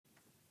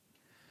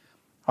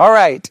All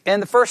right, in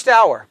the first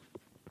hour,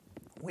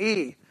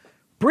 we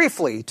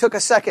briefly took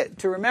a second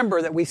to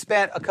remember that we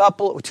spent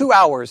 2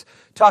 hours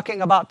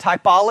talking about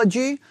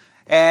typology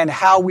and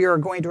how we are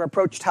going to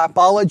approach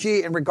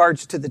typology in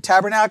regards to the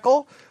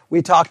tabernacle.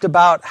 We talked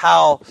about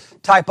how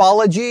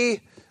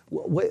typology,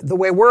 the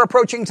way we're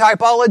approaching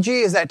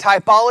typology is that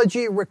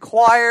typology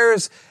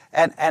requires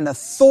an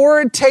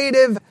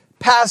authoritative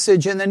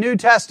passage in the New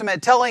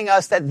Testament telling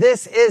us that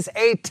this is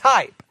a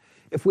type.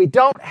 If we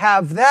don't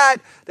have that,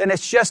 then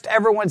it's just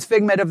everyone's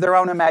figment of their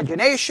own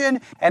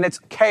imagination, and it's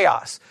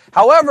chaos.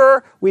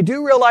 However, we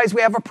do realize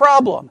we have a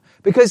problem,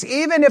 because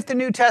even if the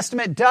New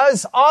Testament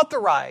does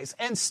authorize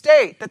and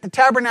state that the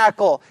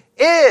tabernacle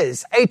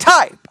is a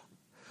type,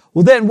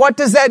 well then what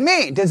does that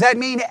mean? Does that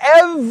mean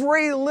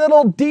every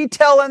little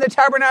detail in the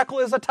tabernacle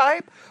is a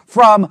type?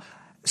 From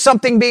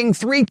something being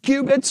 3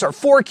 cubits or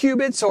 4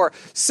 cubits or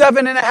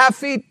 7.5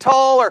 feet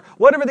tall or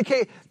whatever the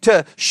case,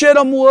 to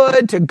shittim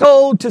wood, to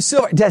gold, to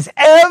silver. Does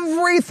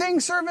everything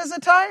serve as a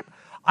type?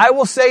 I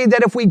will say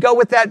that if we go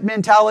with that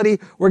mentality,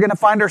 we're going to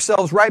find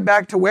ourselves right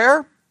back to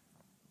where?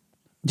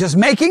 Just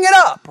making it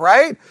up,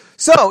 right?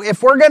 So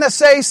if we're going to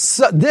say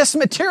this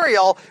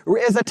material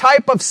is a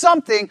type of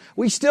something,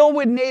 we still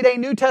would need a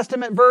New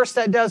Testament verse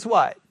that does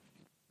what?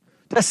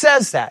 That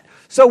says that.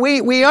 So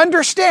we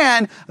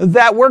understand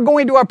that we're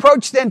going to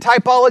approach then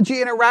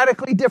typology in a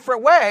radically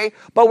different way,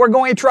 but we're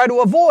going to try to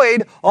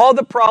avoid all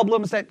the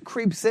problems that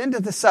creeps into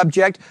the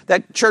subject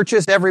that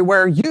churches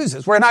everywhere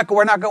uses. We're going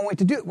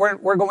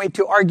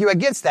to argue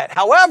against that.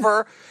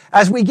 However,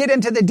 as we get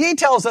into the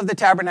details of the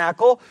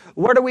tabernacle,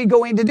 what are we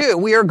going to do?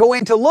 We are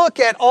going to look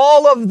at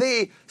all of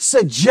the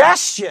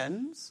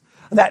suggestions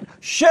that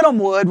shittim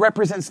wood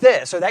represents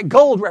this, or that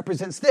gold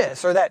represents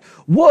this, or that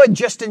wood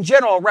just in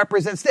general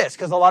represents this,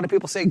 because a lot of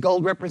people say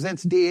gold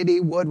represents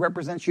deity, wood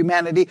represents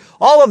humanity,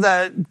 all of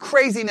the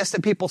craziness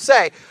that people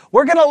say.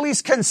 We're going to at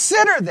least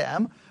consider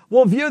them.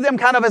 We'll view them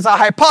kind of as a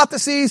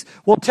hypothesis.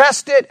 We'll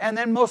test it, and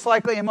then most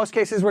likely, in most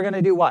cases, we're going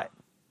to do what?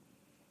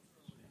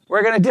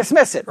 We're going to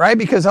dismiss it, right?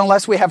 Because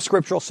unless we have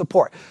scriptural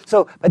support.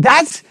 So, but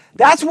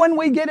that's when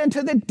we get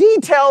into the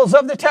details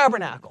of the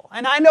tabernacle.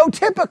 And I know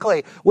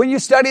typically when you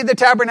study the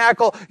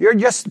tabernacle, you're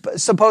just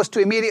supposed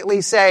to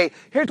immediately say,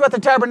 here's what the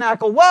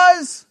tabernacle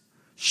was,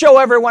 show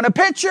everyone a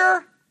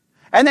picture,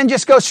 and then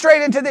just go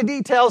straight into the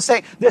details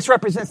saying, this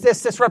represents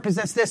this, this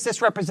represents this,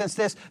 this represents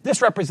this,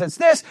 this represents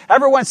this.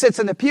 Everyone sits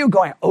in the pew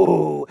going,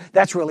 oh,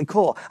 that's really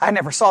cool. I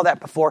never saw that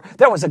before.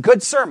 That was a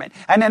good sermon.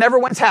 And then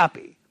everyone's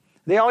happy.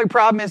 The only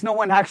problem is no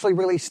one actually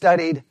really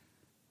studied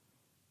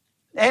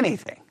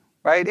anything,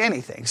 right?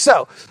 Anything.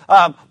 So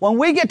when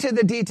we get to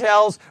the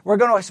details, we're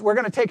going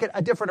to take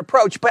a different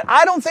approach. But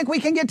I don't think we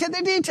can get to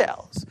the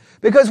details,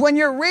 because when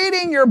you're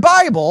reading your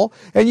Bible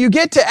and you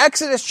get to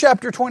Exodus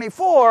chapter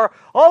 24,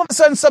 all of a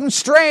sudden something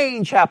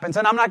strange happens.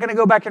 And I'm not going to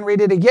go back and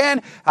read it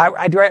again.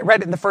 I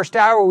read it in the first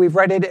hour. We've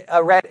read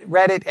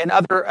it in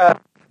other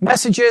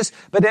messages.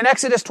 But in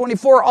Exodus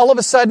 24, all of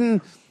a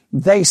sudden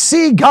they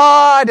see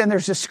God, and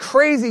there's this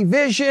crazy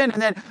vision,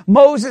 and then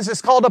Moses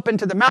is called up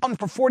into the mountain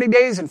for 40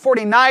 days and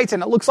 40 nights,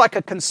 and it looks like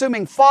a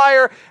consuming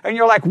fire, and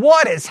you're like,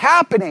 what is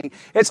happening?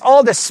 It's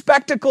all this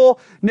spectacle.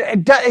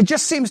 It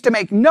just seems to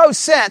make no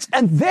sense.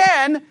 And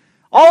then,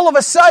 all of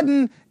a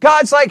sudden,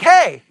 God's like,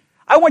 hey,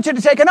 I want you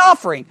to take an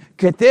offering.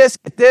 Get this,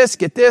 get this,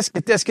 get this,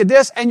 get this, get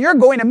this, and you're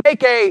going to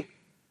make a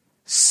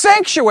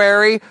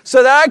sanctuary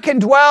so that I can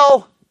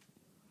dwell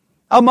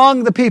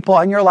among the people.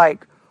 And you're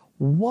like,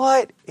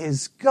 what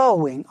is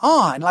going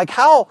on? Like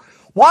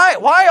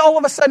why all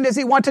of a sudden does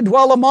he want to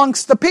dwell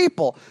amongst the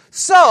people?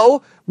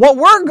 So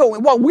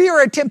what we are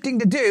attempting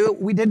to do,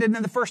 we did it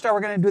in the first hour, we're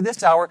going to do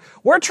this hour,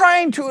 we're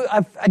trying to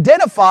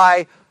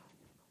identify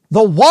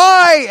the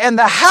why and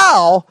the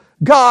how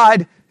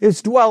God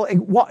is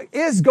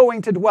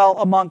going to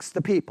dwell amongst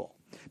the people.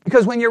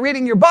 Because when you're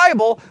reading your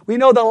Bible, we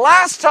know the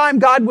last time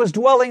God was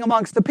dwelling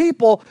amongst the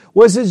people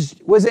was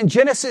in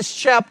Genesis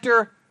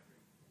chapter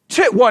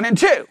 1 and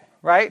 2.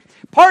 Right?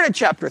 Part of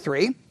chapter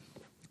 3,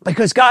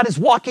 because God is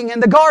walking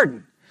in the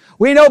garden.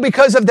 We know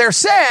because of their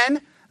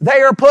sin, they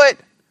are put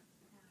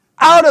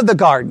out of the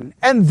garden.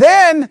 And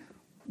then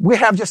we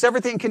have just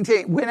everything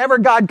continue. Whenever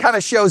God kind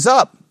of shows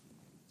up,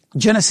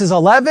 Genesis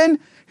 11,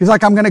 he's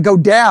like, I'm going to go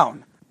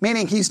down,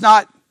 meaning he's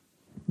not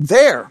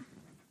there.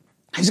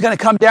 He's going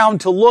to come down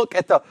to look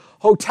at the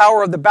whole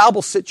Tower of the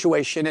Babel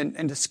situation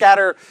and to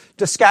scatter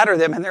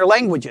them in their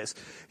languages.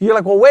 You're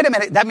like, well, wait a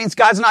minute. That means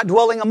God's not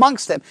dwelling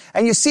amongst them.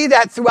 And you see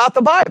that throughout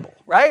the Bible,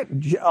 right?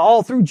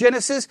 All through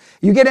Genesis.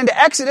 You get into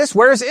Exodus.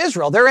 Where's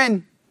Israel? They're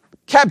in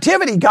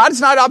captivity. God's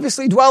not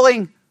obviously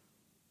dwelling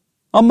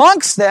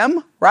amongst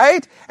them,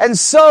 right? And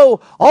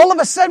so all of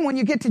a sudden when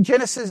you get to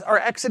Genesis or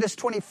Exodus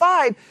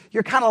 25,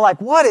 you're kind of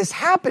like, what is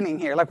happening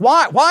here? Like,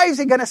 why is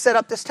he going to set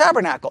up this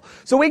tabernacle?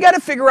 So we got to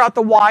figure out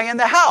the why and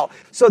the how.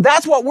 So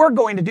that's what we're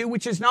going to do,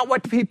 which is not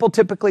what people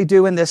typically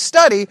do in this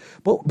study,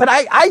 but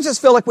I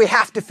just feel like we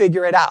have to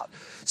figure it out.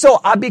 So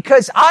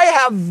because I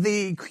have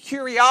the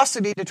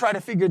curiosity to try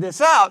to figure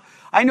this out,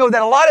 I know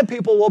that a lot of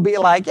people will be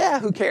like, yeah,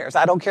 who cares?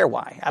 I don't care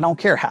why. I don't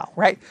care how,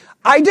 right?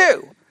 I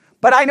do.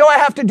 but I know I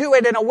have to do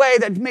it in a way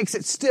that makes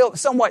it still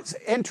somewhat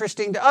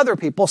interesting to other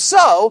people.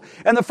 So,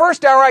 in the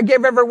first hour, I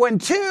gave everyone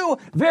two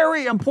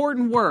very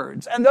important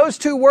words. And those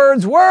two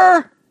words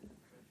were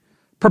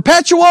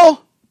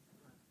perpetual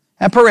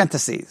and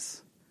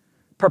parentheses.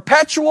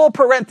 Perpetual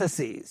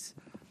parentheses.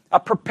 A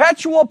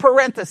perpetual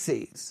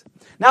parentheses.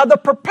 Now, the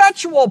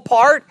perpetual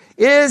part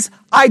is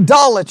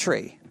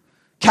idolatry.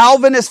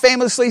 Calvin has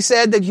famously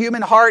said that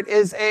human heart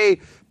is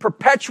a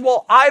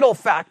perpetual idol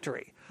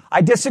factory.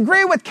 I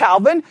disagree with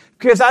Calvin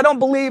because I don't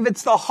believe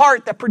it's the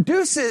heart that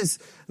produces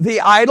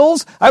the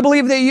idols. I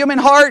believe the human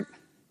heart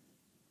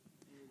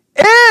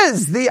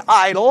is the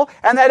idol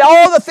and that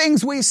all the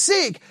things we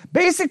seek.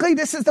 Basically,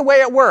 this is the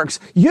way it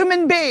works.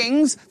 Human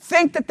beings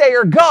think that they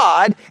are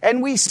God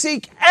and we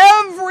seek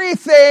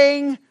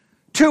everything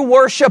to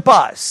worship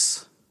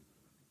us.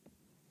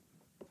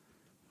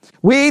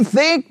 We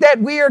think that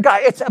we are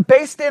God. It's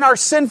based in our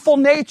sinful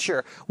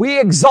nature. We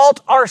exalt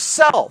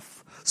ourselves.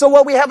 So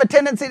what we have a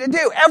tendency to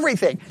do,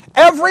 everything,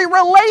 every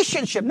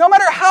relationship, no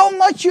matter how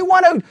much you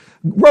want to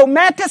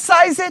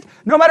romanticize it,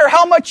 no matter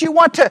how much you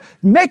want to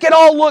make it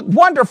all look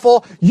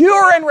wonderful,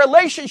 you're in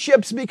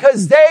relationships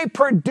because they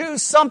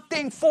produce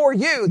something for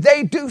you.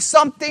 They do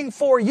something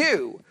for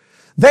you.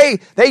 They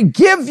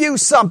give you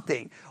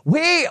something.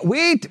 We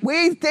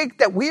think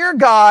that we are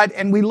God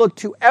and we look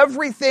to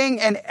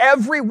everything and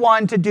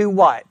everyone to do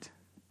what?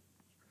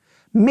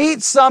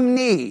 Meet some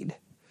need,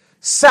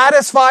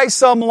 satisfy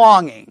some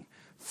longing,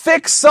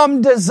 fix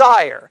some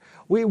desire.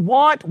 We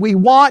want.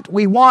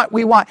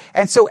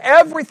 And so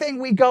everything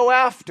we go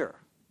after.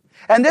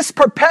 And this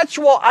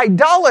perpetual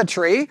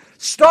idolatry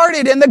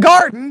started in the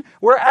garden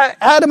where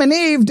Adam and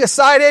Eve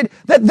decided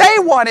that they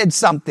wanted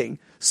something.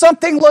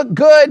 Something looked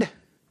good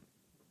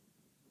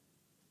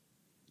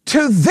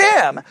to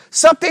them.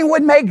 Something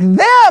would make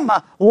them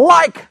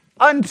like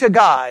unto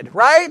God,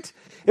 right?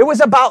 It was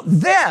about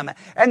them.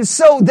 And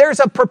so there's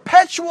a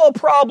perpetual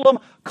problem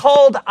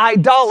called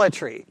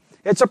idolatry.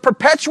 It's a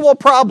perpetual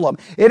problem.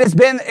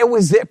 It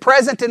was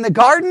present in the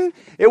garden.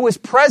 It was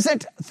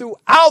present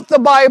throughout the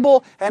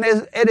Bible. And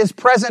it is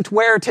present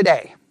where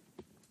today?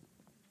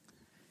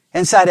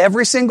 Inside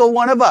every single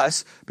one of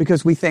us,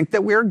 because we think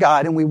that we're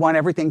God and we want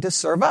everything to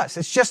serve us.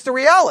 It's just the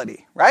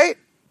reality, right?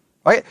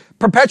 Right?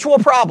 Perpetual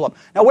problem.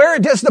 Now, where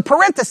does the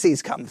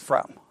parentheses come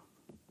from?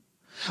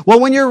 Well,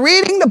 when you're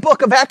reading the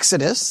book of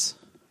Exodus,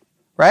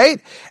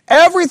 right,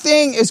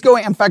 everything is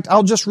going, in fact,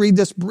 I'll just read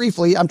this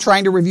briefly. I'm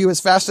trying to review as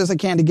fast as I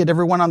can to get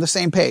everyone on the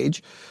same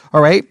page,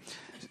 all right,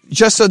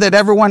 just so that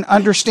everyone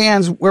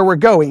understands where we're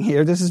going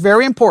here. This is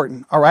very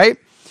important, all right?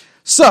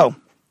 So,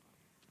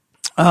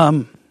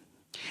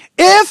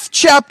 if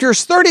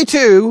chapters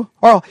 32,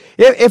 or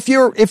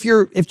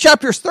if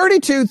chapters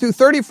 32 through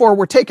 34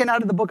 were taken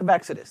out of the book of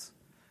Exodus,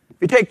 if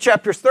you take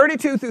chapters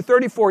 32 through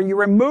 34, you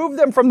remove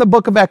them from the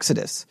book of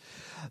Exodus,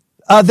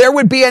 there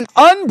would be an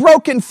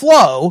unbroken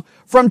flow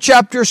from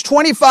chapters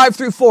 25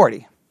 through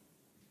 40.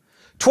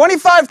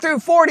 25 through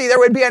 40, there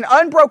would be an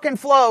unbroken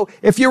flow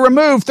if you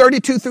remove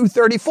 32 through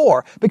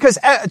 34. Because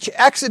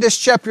Exodus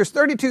chapters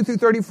 32 through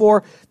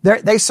 34,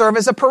 they serve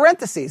as a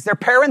parenthesis. They're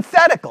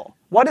parenthetical.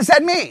 What does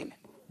that mean?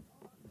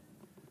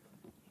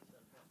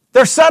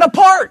 They're set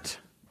apart.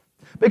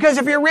 Because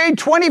if you read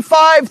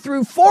 25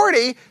 through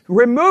 40,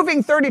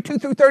 removing 32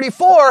 through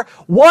 34,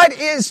 what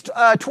is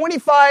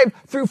 25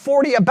 through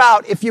 40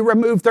 about if you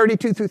remove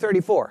 32 through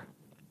 34?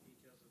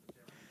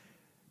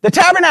 The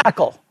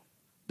tabernacle.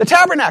 The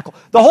tabernacle.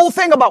 The whole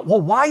thing about,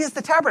 well, why is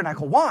the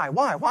tabernacle? Why?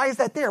 Why is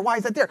that there? Why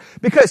is that there?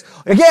 Because,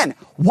 again,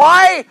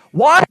 why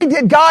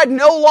did God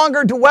no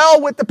longer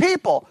dwell with the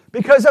people?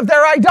 Because of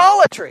their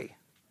idolatry.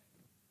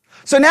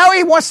 So now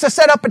he wants to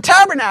set up a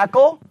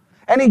tabernacle.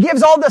 And he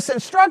gives all this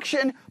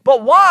instruction,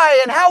 but why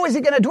and how is he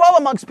going to dwell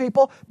amongst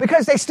people?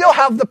 Because they still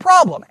have the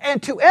problem.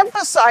 And to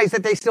emphasize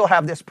that they still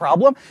have this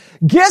problem,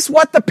 guess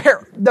what the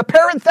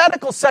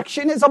parenthetical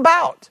section is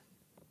about?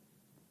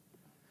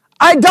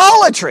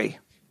 Idolatry.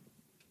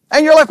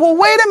 And you're like, well,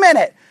 wait a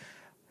minute.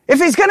 If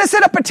he's going to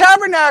set up a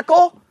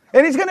tabernacle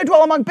and he's going to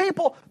dwell among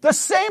people, the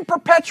same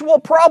perpetual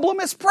problem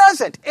is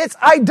present. It's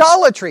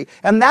idolatry.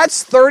 And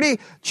that's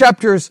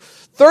chapters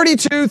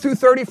 32 through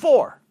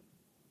 34.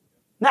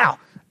 Now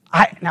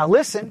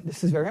listen,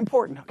 this is very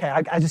important, okay?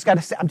 I just got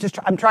to say,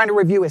 I'm trying to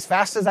review as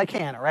fast as I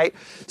can, all right?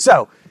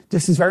 So,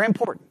 this is very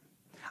important.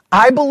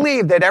 I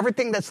believe that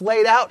everything that's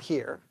laid out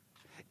here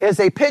is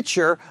a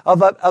picture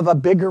of a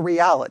bigger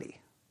reality,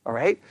 all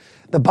right?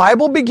 The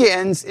Bible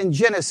begins in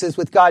Genesis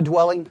with God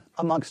dwelling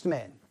amongst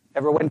men.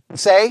 Everyone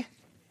say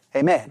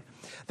amen.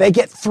 They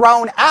get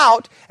thrown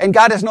out, and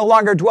God is no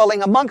longer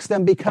dwelling amongst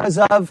them because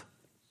of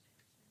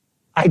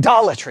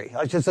idolatry.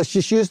 Let's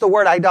just use the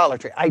word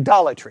idolatry.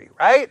 Idolatry,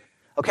 right?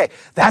 Okay,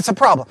 that's a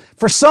problem.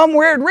 For some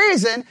weird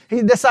reason,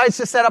 he decides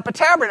to set up a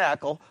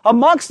tabernacle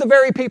amongst the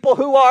very people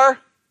who are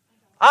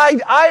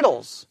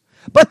idols.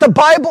 But the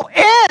Bible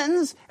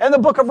ends in the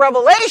book of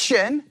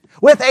Revelation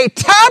with a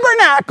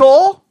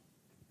tabernacle.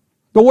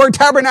 The word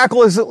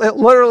tabernacle is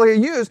literally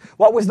used.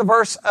 What was the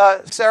verse,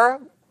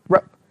 Sarah?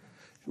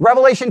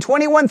 Revelation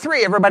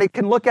 21:3. Everybody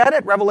can look at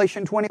it.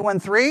 Revelation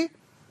 21:3.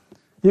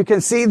 You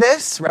can see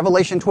this.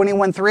 Revelation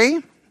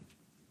 21:3.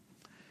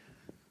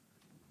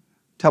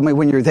 Tell me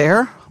when you're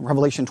there.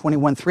 Revelation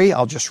 21:3.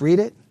 I'll just read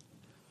it.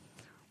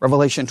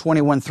 Revelation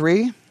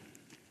 21:3. I'm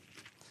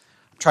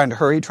trying to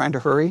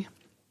hurry.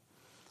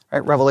 All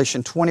right,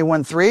 Revelation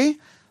 21:3.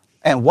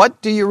 And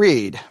what do you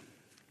read?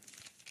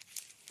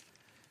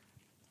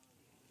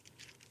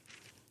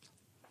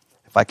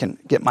 If I can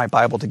get my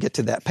Bible to get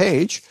to that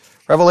page.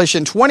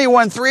 Revelation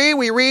 21:3,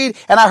 we read,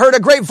 and I heard a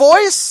great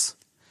voice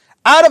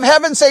out of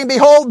heaven saying,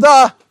 behold,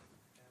 the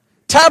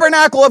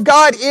tabernacle of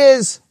God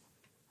is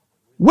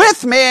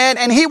with men,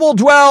 and he will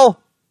dwell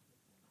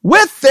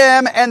with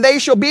them, and they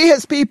shall be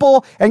his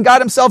people, and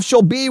God himself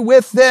shall be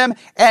with them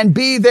and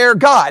be their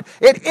God.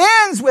 It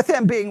ends with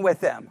him being with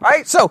them,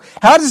 right? So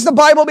how does the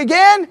Bible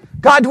begin?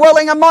 God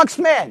dwelling amongst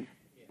men.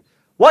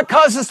 What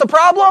causes the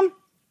problem?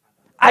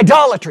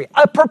 Idolatry,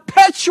 a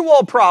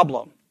perpetual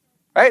problem,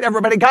 right?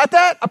 Everybody got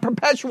that? A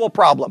perpetual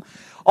problem.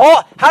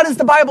 Oh, how does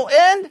the Bible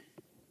end?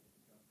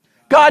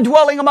 God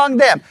dwelling among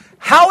them.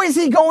 How is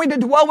he going to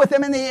dwell with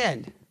them in the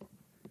end?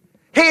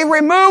 He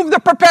removed the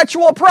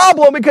perpetual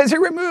problem because he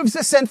removes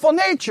the sinful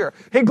nature.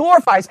 He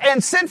glorifies.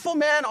 And sinful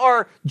men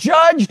are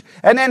judged,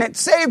 and then it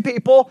saved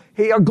people.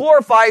 He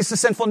glorifies the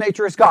sinful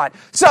nature as God.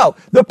 So,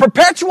 the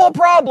perpetual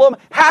problem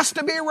has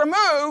to be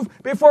removed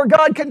before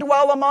God can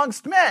dwell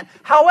amongst men.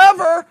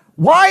 However,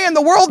 why in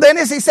the world then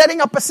is he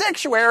setting up a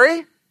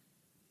sanctuary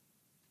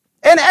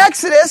in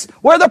Exodus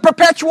where the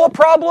perpetual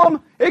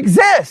problem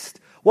exists?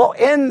 Well,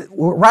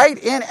 right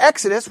in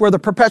Exodus where the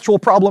perpetual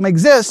problem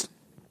exists,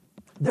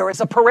 there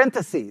is a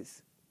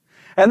parenthesis.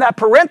 And that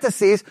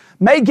parenthesis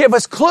may give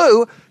us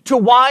clue to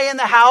why and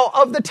the how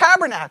of the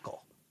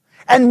tabernacle.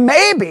 And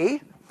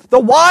maybe the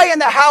why and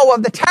the how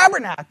of the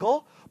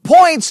tabernacle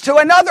points to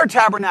another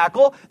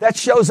tabernacle that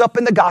shows up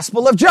in the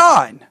Gospel of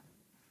John.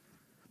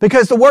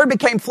 Because the Word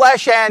became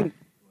flesh and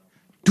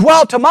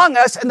dwelt among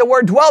us, and the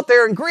word dwelt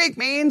there in Greek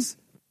means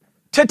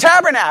to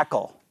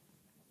tabernacle.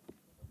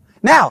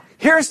 Now,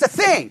 here's the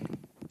thing.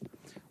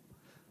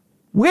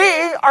 We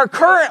are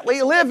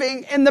currently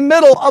living in the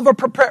middle of a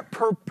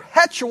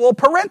perpetual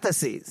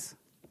parenthesis.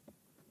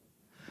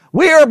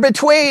 We are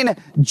between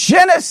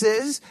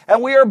Genesis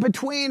and we are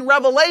between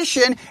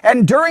Revelation,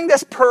 and during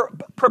this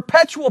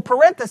perpetual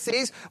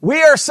parenthesis,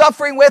 we are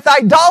suffering with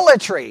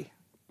idolatry.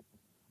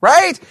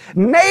 Right?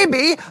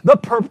 Maybe the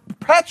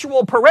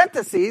perpetual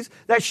parenthesis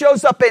that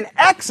shows up in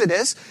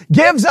Exodus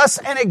gives us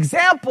an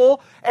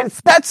example and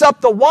sets up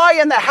the why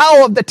and the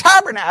how of the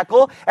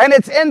tabernacle. And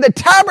it's in the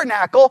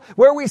tabernacle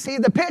where we see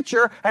the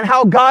picture and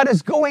how God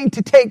is going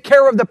to take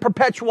care of the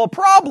perpetual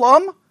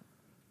problem.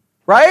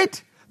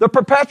 Right? The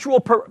perpetual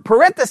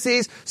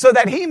parenthesis so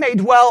that he may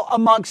dwell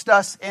amongst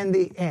us in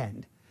the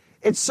end.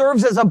 It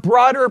serves as a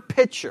broader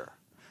picture.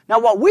 Now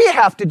what we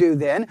have to do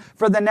then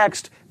for the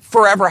next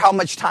forever how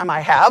much time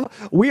I have,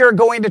 we are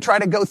going to try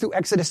to go through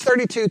Exodus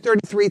 32,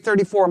 33,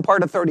 34, and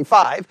part of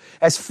 35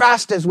 as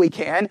fast as we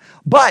can,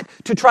 but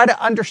to try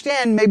to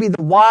understand maybe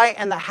the why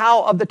and the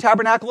how of the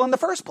tabernacle in the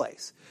first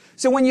place.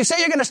 So when you say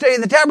you're going to study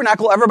the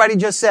tabernacle, everybody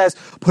just says,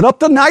 put up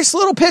the nice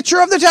little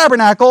picture of the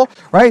tabernacle,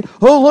 right?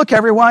 Oh, look,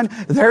 everyone,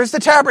 there's the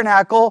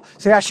tabernacle.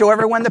 See, I show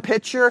everyone the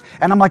picture,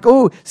 and I'm like,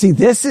 oh, see,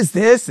 this is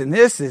this, and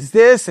this is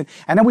this, and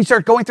then we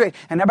start going through it,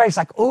 and everybody's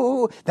like,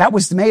 oh, that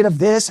was made of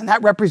this, and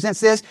that represents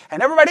this,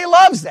 and everybody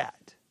loves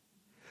that.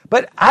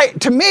 But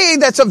to me,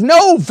 that's of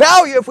no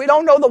value if we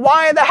don't know the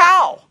why and the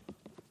how.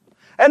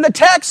 And the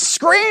text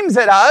screams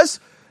at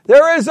us,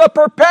 there is a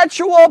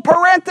perpetual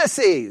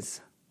parenthesis.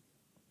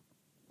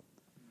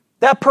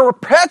 That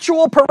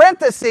perpetual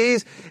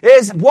parenthesis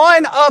is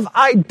one of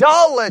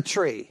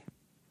idolatry.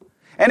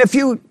 And if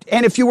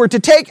you were to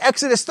take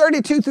Exodus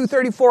 32 through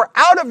 34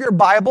 out of your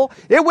Bible,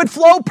 it would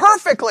flow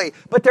perfectly.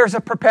 But there's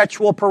a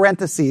perpetual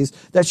parenthesis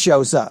that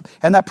shows up.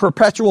 And that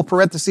perpetual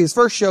parenthesis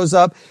first shows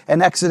up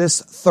in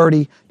Exodus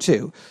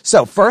 32.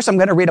 So first I'm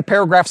going to read a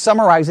paragraph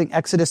summarizing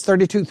Exodus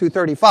 32 through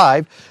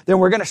 35. Then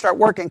we're going to start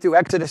working through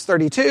Exodus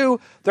 32,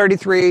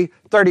 33,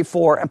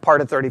 34, and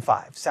part of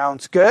 35.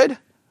 Sounds good?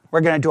 We're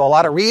going to do a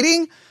lot of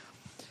reading.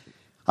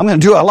 I'm going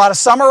to do a lot of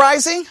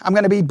summarizing. I'm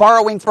going to be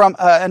borrowing from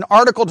an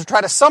article to try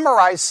to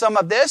summarize some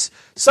of this.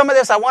 Some of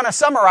this I want to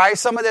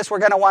summarize. Some of this we're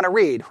going to want to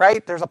read,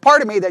 right? There's a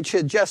part of me that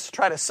should just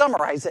try to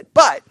summarize it.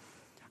 But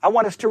I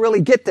want us to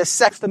really get this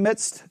sex the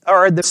midst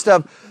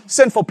of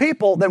sinful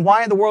people. Then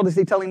why in the world is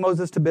he telling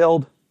Moses to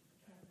build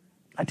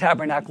a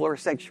tabernacle or a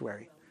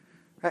sanctuary?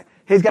 Right?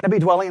 He's going to be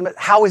dwelling in it.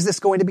 How is this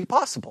going to be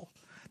possible?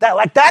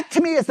 That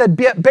to me is the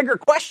bigger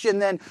question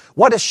than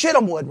what does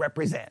shittim wood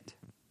represent?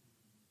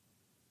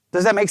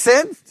 Does that make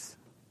sense?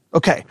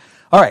 Okay.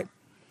 All right.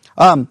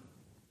 Hang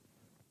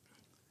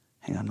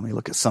on. Let me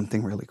look at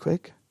something really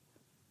quick.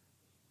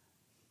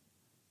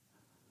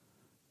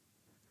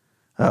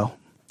 Oh,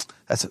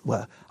 I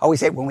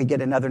always hate when we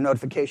get another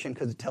notification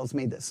because it tells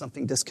me that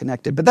something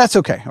disconnected, but that's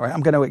okay. All right.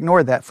 I'm going to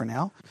ignore that for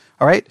now.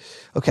 All right.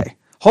 Okay.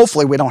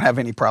 Hopefully we don't have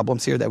any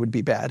problems here. That would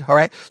be bad. All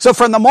right. So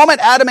from the moment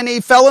Adam and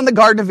Eve fell in the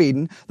Garden of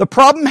Eden, the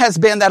problem has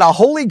been that a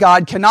holy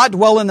God cannot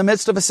dwell in the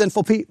midst of a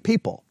sinful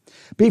people.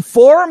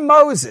 Before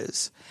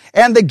Moses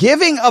and the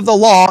giving of the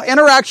law,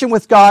 interaction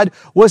with God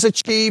was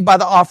achieved by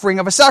the offering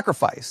of a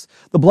sacrifice.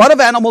 The blood of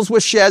animals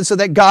was shed so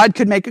that God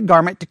could make a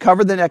garment to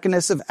cover the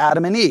nakedness of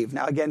Adam and Eve.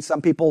 Now again,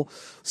 some people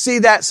see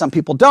that, some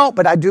people don't,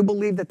 but I do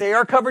believe that they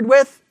are covered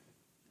with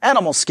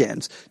animal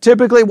skins.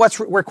 Typically, what's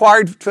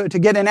required to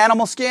get an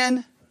animal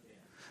skin?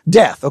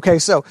 Death. Okay,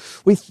 so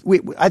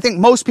I think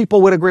most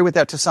people would agree with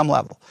that to some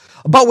level.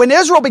 But when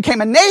Israel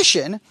became a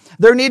nation,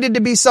 there needed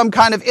to be some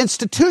kind of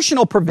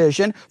institutional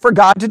provision for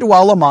God to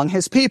dwell among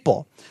his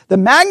people. The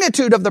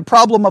magnitude of the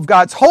problem of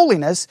God's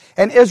holiness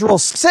and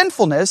Israel's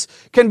sinfulness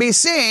can be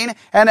seen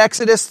in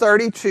Exodus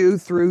 32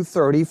 through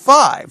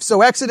 35.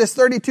 So Exodus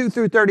 32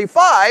 through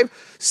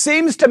 35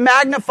 seems to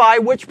magnify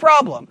which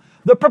problem?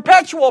 The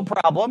perpetual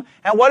problem.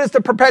 And what is the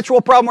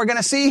perpetual problem we're going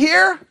to see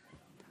here?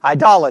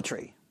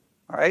 Idolatry.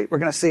 All right, we're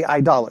going to see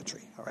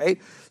idolatry. All right,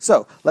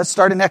 so let's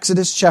start in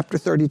Exodus chapter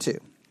 32.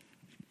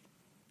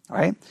 All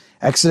right,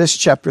 Exodus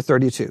chapter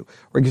 32.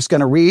 We're just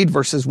going to read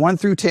verses 1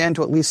 through 10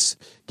 to at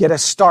least get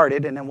us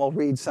started, and then we'll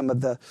read some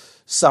of the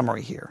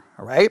summary here.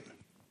 All right,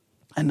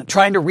 and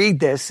trying to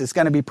read this is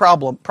going to be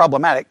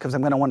problematic because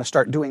I'm going to want to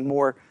start doing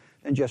more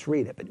than just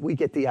read it, but we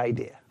get the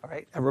idea. All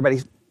right,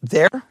 everybody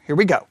there? Here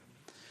we go.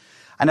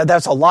 I know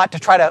that's a lot to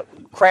try to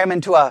cram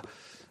into a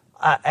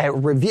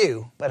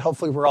review, but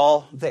hopefully we're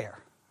all there.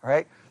 All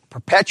right?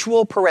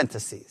 Perpetual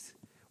parentheses.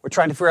 We're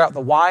trying to figure out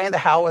the why and the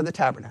how of the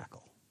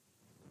tabernacle.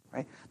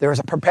 Right? There is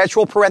a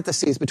perpetual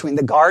parentheses between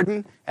the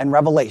garden and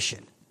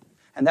Revelation.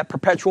 And that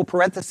perpetual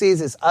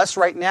parentheses is us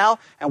right now.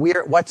 And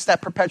what's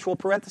that perpetual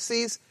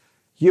parentheses?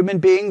 Human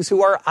beings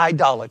who are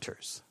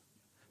idolaters.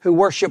 Who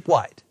worship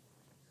what?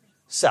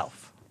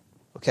 Self.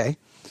 Okay?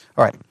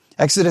 All right.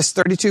 Exodus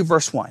 32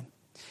 verse 1.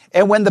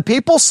 And when the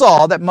people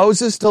saw that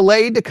Moses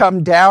delayed to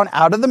come down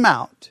out of the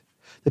mount,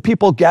 the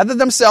people gathered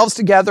themselves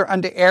together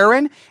unto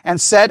Aaron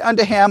and said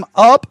unto him,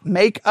 Up,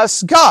 make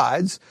us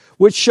gods,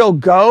 which shall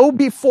go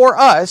before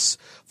us.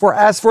 For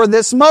as for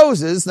this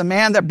Moses, the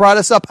man that brought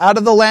us up out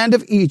of the land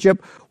of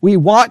Egypt, we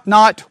wot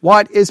not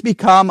what is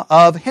become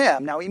of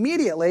him. Now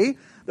immediately,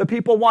 the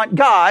people want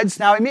gods.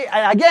 Now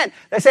again,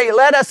 they say,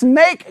 let us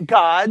make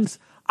gods.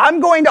 I'm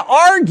going to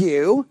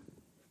argue,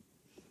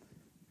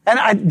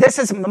 and this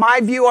is my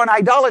view on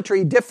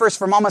idolatry, differs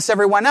from almost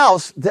everyone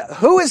else.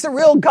 Who is the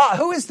real God?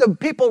 Who is the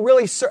people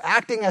really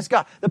acting as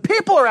God? The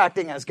people are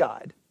acting as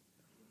God.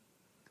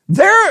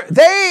 They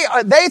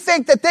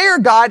think that they are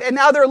God, and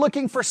now they're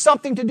looking for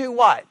something to do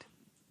what?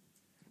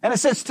 And it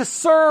says to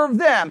serve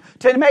them,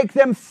 to make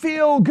them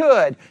feel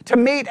good, to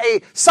meet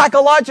a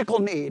psychological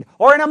need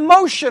or an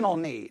emotional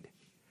need.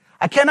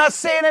 I cannot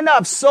say it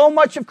enough. So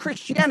much of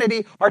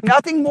Christianity are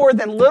nothing more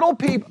than little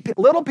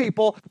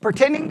people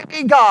pretending to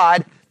be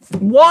God,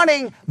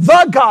 wanting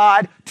the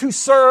God to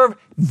serve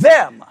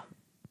them.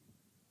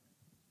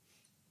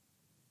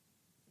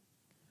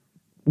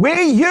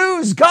 We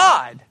use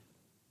God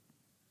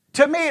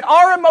to meet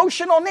our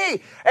emotional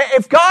need.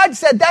 If God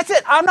said, that's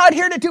it, I'm not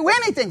here to do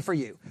anything for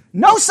you.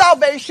 No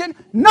salvation,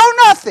 no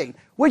nothing.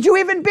 Would you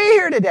even be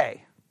here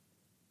today?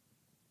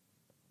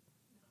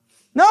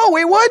 No,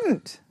 we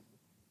wouldn't.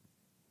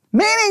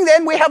 Meaning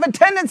then we have a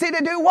tendency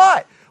to do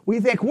what? We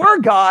think we're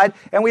God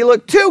and we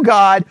look to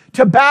God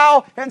to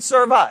bow and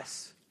serve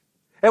us.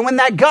 And when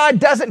that God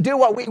doesn't do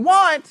what we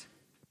want,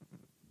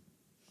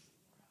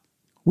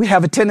 we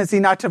have a tendency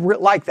not to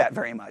like that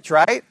very much,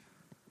 right?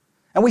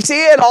 And we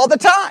see it all the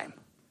time.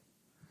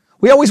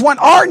 We always want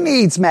our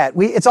needs met.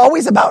 It's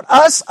always about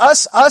us.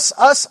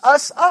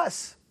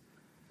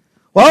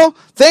 Well,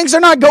 things are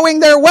not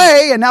going their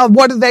way, and now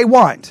what do they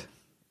want?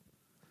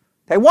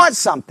 They want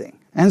something.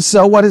 And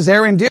so what does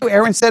Aaron do?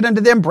 Aaron said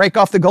unto them, break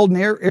off the golden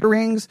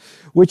earrings,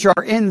 which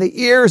are in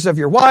the ears of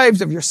your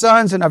wives, of your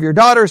sons, and of your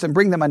daughters, and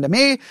bring them unto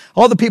me.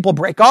 All the people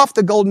break off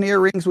the golden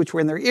earrings, which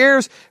were in their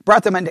ears,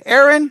 brought them unto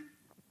Aaron.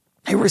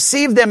 He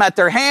received them at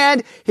their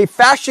hand. He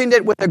fashioned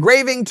it with a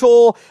graving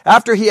tool.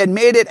 After he had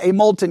made it a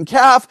molten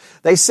calf,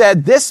 they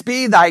said, this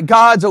be thy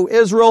gods, O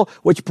Israel,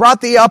 which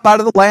brought thee up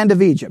out of the land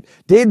of Egypt.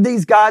 Did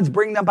these gods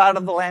bring them out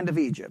of the land of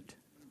Egypt?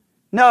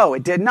 No,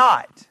 it did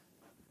not.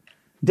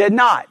 Did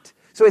not.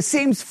 So it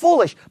seems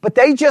foolish, but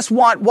they just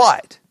want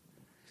what?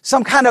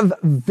 Some kind of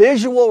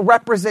visual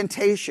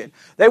representation.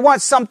 They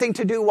want something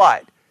to do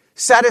what?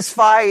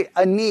 Satisfy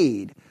a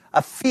need,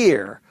 a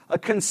fear, a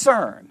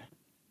concern.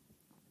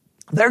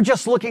 They're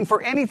just looking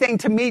for anything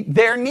to meet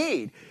their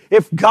need.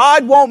 If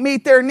God won't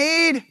meet their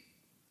need,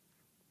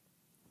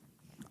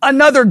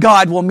 another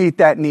God will meet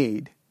that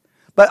need.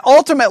 But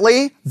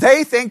ultimately,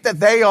 they think that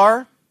they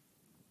are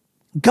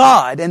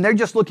God, and they're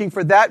just looking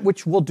for that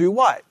which will do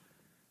what?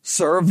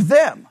 Serve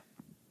them.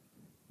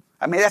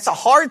 I mean, that's a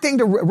hard thing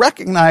to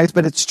recognize,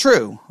 but it's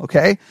true,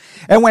 okay?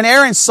 And when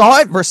Aaron saw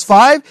it, verse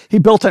 5, he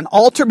built an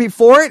altar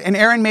before it, and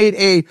Aaron made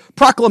a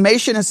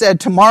proclamation and said,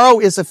 tomorrow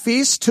is a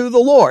feast to the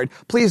Lord.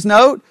 Please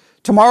note,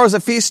 tomorrow is a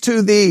feast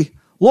to the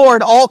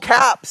Lord, all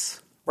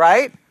caps,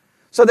 right?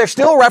 So they're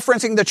still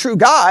referencing the true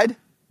God,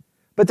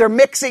 but they're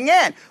mixing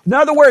in. In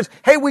other words,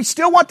 hey, we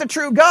still want the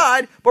true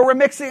God, but we're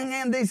mixing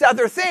in these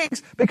other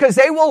things because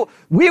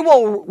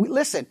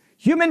listen,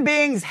 human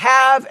beings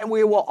have and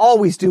we will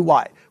always do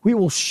what? We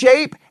will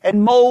shape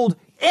and mold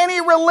any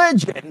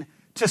religion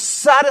to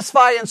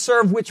satisfy and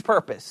serve which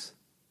purpose?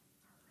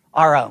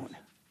 Our own.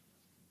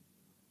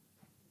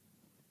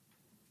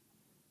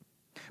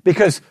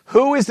 Because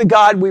who is the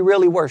God we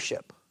really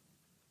worship?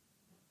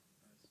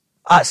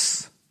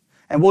 Us.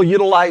 And we'll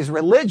utilize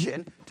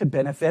religion to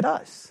benefit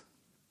us.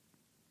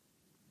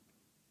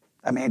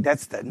 I mean,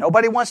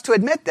 nobody wants to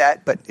admit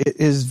that, but it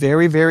is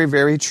very, very,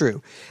 very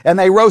true. And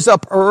they rose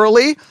up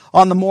early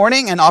on the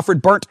morning and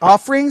offered burnt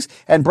offerings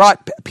and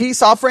brought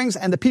peace offerings,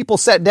 and the people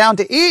sat down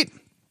to eat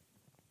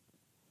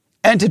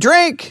and to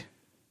drink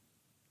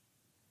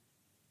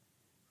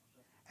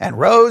and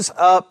rose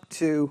up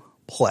to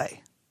play.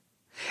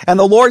 And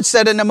the Lord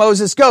said unto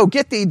Moses, Go,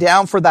 get thee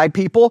down, for thy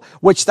people,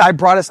 which thou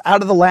broughtest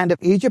out of the land of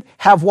Egypt,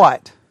 have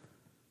what?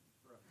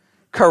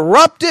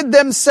 Corrupted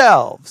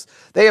themselves.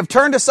 They have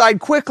turned aside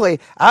quickly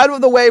out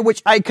of the way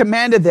which I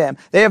commanded them.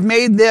 They have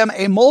made them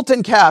a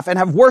molten calf and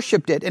have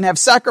worshipped it and have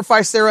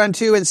sacrificed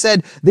thereunto and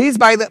said, These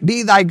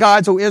be thy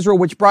gods, O Israel,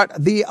 which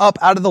brought thee up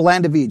out of the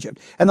land of Egypt.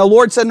 And the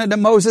Lord said unto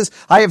Moses,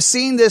 I have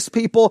seen this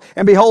people,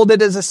 and behold,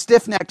 it is a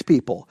stiff-necked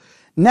people.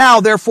 Now,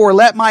 therefore,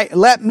 let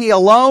me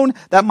alone,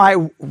 that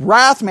my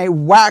wrath may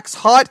wax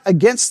hot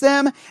against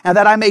them, and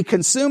that I may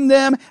consume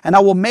them, and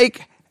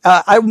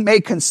I may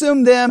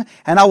consume them,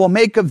 and I will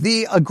make of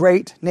thee a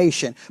great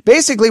nation.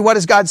 Basically, what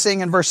is God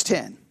saying in verse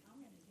 10?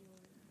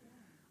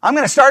 I'm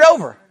going to start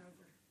over.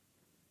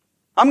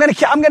 I'm going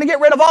to get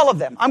rid of all of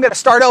them. I'm going to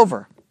start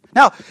over.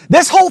 Now,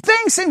 this whole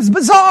thing seems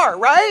bizarre,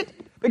 right?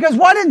 Because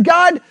what did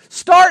God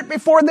start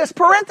before this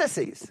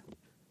parentheses?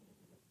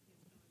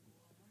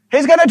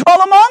 He's going to dwell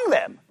among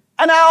them.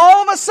 And now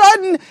all of a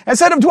sudden,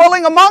 instead of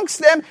dwelling amongst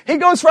them, he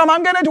goes from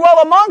I'm going to dwell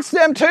amongst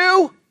them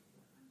to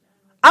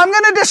I'm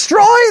going to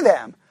destroy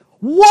them.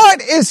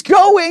 What is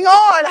going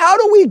on? How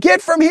do we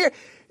get from here?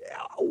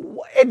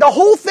 The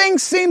whole thing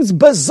seems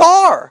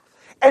bizarre.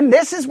 And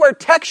this is where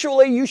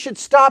textually you should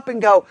stop and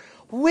go,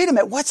 wait a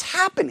minute, what's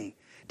happening?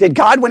 Did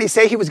God, when he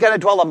said he was going to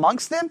dwell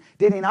amongst them,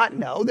 did he not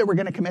know they were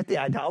going to commit the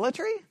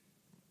idolatry?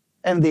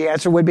 And the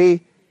answer would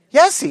be,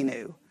 yes, he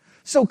knew.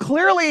 So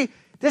clearly,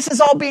 this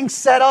is all being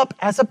set up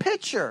as a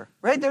picture,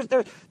 right?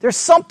 There's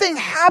something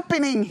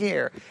happening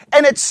here.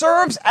 And it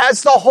serves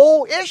as the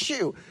whole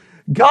issue.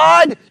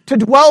 God, to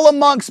dwell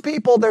amongst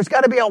people, there's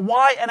got to be a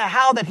why and a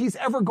how that he's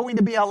ever going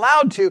to be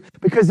allowed to,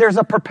 because there's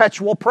a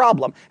perpetual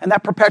problem. And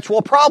that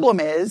perpetual problem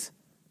is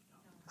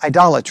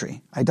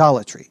idolatry.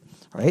 Idolatry,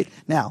 right?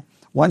 Now,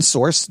 one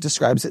source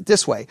describes it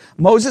this way.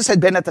 Moses had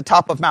been at the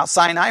top of Mount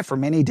Sinai for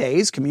many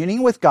days,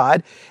 communing with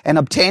God and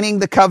obtaining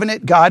the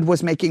covenant God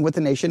was making with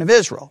the nation of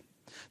Israel.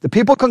 The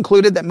people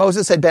concluded that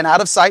Moses had been out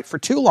of sight for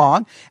too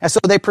long, and so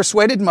they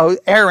persuaded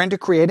Aaron to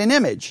create an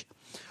image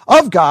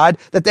of God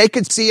that they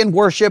could see and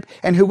worship,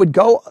 and who would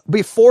go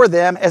before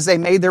them as they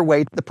made their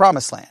way to the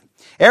promised land.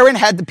 Aaron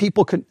had the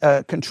people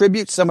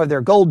contribute some of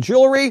their gold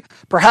jewelry,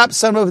 perhaps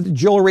some of the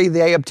jewelry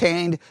they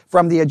obtained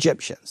from the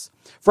Egyptians.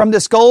 From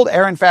this gold,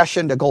 Aaron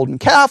fashioned a golden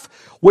calf,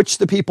 which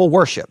the people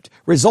worshipped,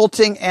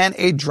 resulting in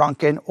a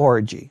drunken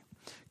orgy.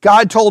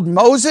 God told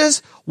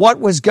Moses what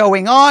was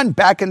going on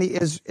back in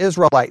the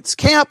Israelites'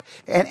 camp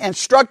and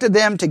instructed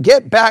them to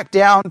get back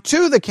down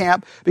to the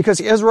camp because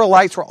the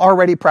Israelites were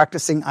already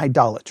practicing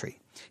idolatry.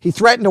 He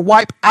threatened to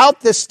wipe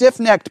out this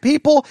stiff-necked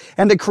people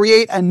and to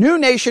create a new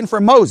nation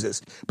for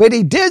Moses. But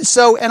he did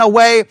so in a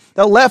way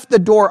that left the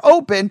door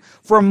open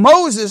for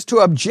Moses to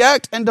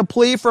object and to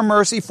plead for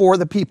mercy for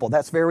the people.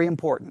 That's very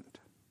important.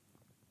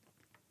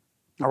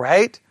 All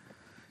right?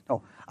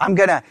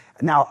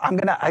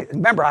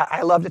 Remember,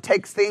 I love to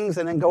take things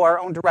and then go our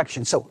own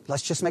direction. So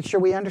let's just make sure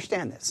we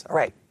understand this. All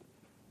right.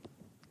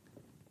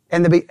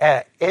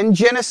 In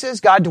Genesis,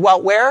 God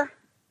dwelt where?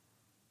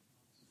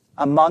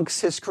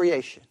 Amongst his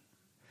creation.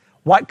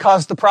 What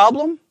caused the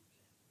problem?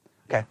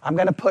 Okay, I'm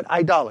going to put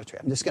idolatry.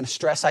 I'm just going to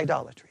stress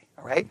idolatry.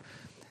 All right.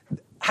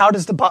 How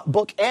does the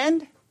book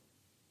end?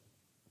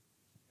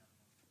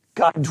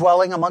 God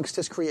dwelling amongst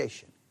his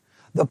creation.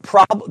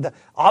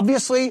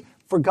 Obviously,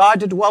 for God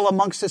to dwell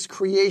amongst his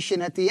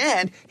creation at the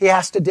end, he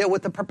has to deal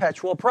with the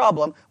perpetual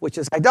problem, which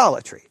is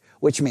idolatry,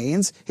 which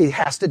means he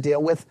has to deal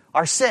with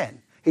our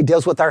sin. He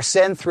deals with our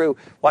sin through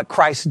what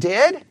Christ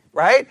did,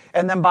 right?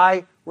 And then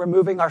by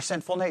removing our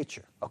sinful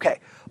nature. Okay.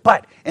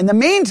 But in the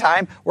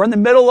meantime, we're in the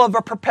middle of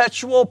a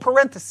perpetual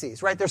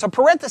parentheses, right? There's a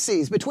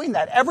parentheses between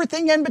that,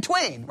 everything in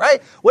between,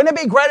 right? Wouldn't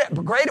it be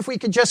great if we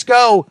could just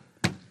go,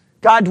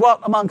 God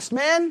dwelt amongst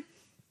men?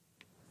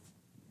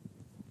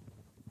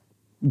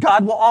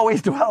 God will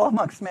always dwell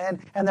amongst men,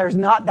 and there's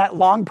not that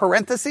long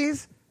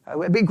parentheses.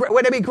 Wouldn't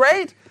it be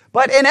great?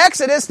 But in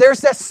Exodus, there's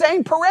that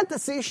same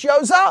parentheses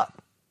shows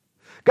up.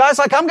 God's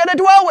like, I'm going to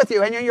dwell with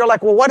you. And you're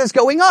like, well, what is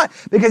going on?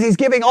 Because he's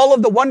giving all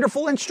of the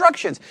wonderful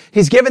instructions.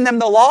 He's given them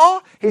the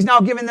law. He's now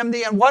giving them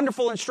the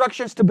wonderful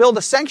instructions to build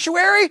a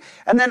sanctuary.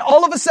 And then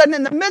all of a sudden,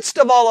 in the midst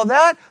of all of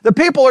that, the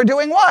people are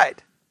doing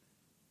what?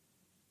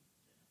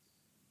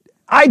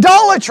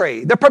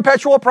 Idolatry. The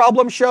perpetual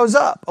problem shows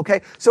up.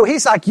 Okay. So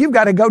he's like, you've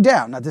got to go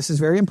down. Now, this is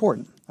very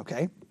important.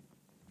 Okay.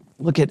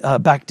 Look at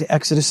back to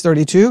Exodus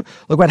 32.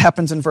 Look what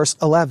happens in verse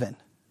 11.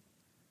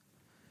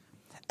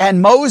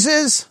 And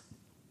Moses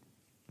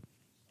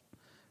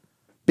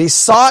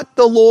besought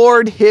the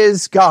Lord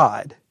his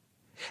God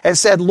and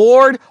said,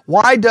 Lord,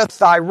 why doth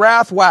thy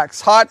wrath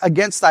wax hot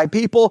against thy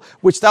people,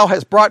 which thou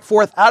hast brought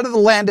forth out of the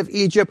land of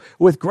Egypt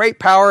with great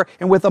power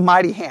and with a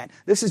mighty hand?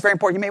 This is very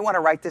important. You may want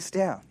to write this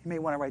down.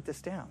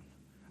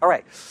 All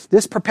right.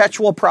 This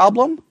perpetual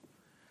problem,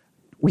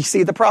 we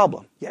see the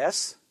problem.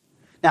 Yes.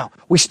 Now,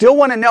 we still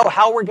want to know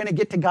how we're going to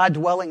get to God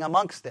dwelling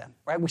amongst them,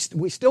 right?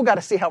 We still got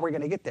to see how we're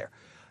going to get there.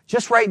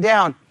 Just write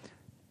down,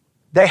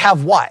 they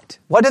have what?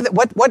 What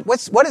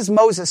is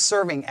Moses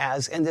serving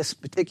as in this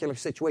particular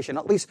situation,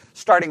 at least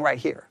starting right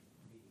here?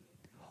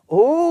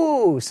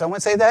 Oh,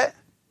 someone say that?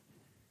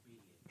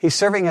 He's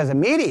serving as a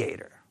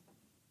mediator.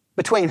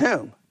 Between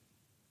whom?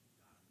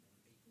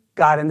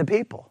 God and the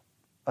people.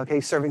 Okay,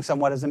 he's serving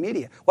somewhat as a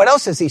mediator. What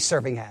else is he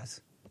serving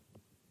as?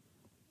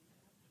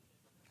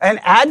 An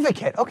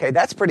advocate. Okay,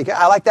 that's pretty good.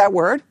 I like that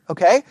word.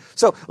 Okay,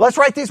 so let's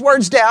write these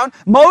words down.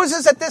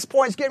 Moses at this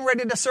point is getting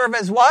ready to serve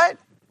as what?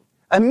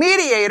 A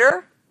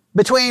mediator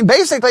between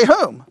basically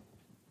whom?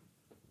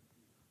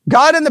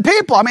 God and the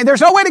people. I mean,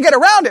 there's no way to get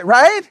around it,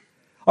 right?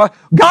 Or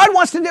God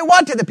wants to do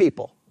what to the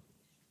people?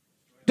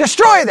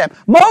 Destroy them.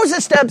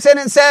 Moses steps in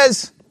and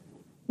says,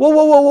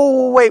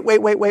 whoa, wait.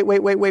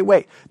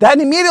 That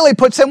immediately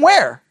puts him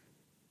where?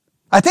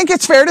 I think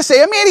it's fair to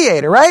say a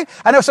mediator, right?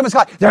 I know someone's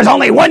like, there's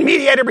only one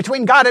mediator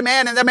between God and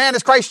the man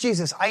is Christ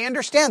Jesus. I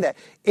understand that.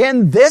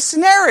 In this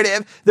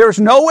narrative, there's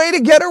no way to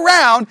get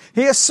around.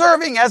 He is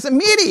serving as a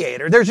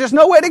mediator. There's just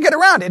no way to get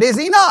around it, is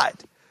he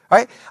not?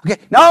 Right?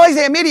 Okay. Not only is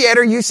he a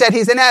mediator, you said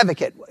he's an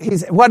advocate.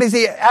 What is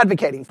he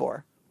advocating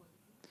for?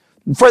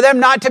 For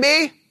them not to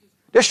be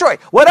destroyed.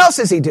 What else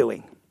is he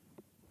doing?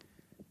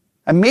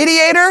 A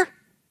mediator,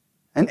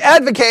 an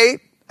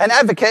advocate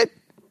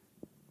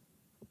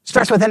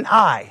starts with an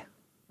I.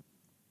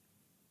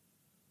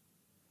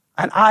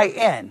 An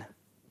I-N,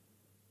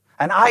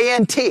 an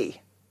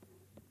I-N-T,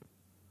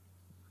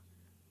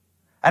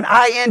 an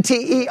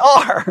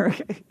I-N-T-E-R,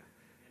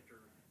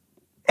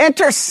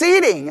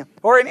 interceding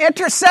or an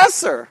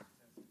intercessor,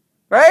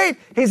 right?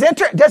 Is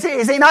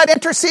he not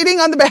interceding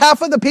on the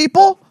behalf of the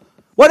people?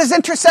 What does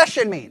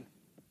intercession mean?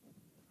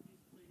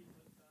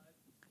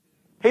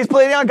 He's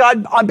pleading on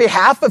God on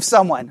behalf of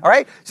someone, all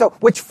right? So,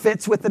 which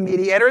fits with the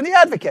mediator and the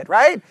advocate,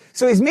 right?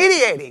 So he's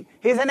mediating,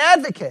 he's an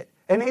advocate,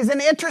 and he's an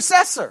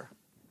intercessor.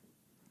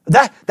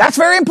 That's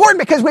very important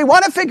because we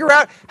want to figure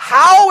out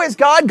how is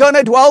God going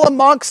to dwell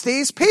amongst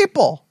these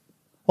people?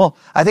 Well,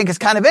 I think it's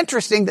kind of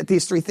interesting that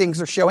these three things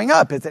are showing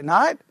up, is it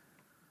not?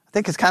 I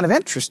think it's kind of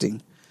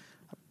interesting.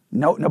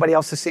 Nobody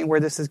else has seen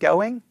where this is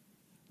going?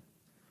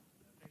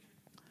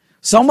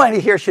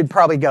 Somebody here should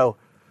probably go,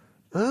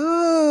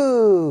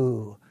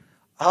 ooh,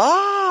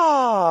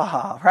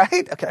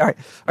 right? Okay, all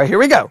right, here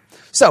we go.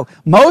 So,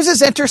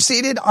 Moses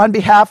interceded on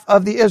behalf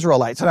of the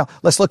Israelites. So now,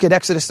 let's look at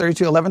Exodus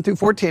 32, 11 through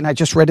 14. I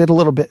just read it a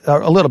little bit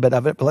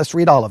of it, but let's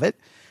read all of it.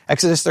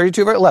 Exodus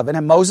 32, verse 11.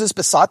 And Moses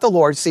besought the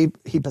Lord. See,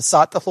 he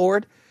besought the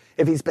Lord.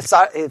 If he's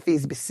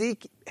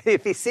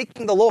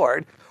seeking the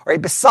Lord, or he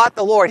besought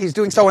the Lord, he's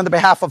doing so on the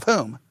behalf of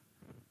whom?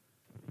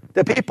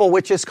 The people,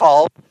 which is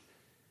called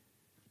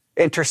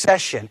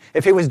intercession.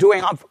 If he was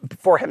doing it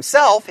for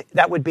himself,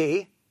 that would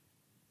be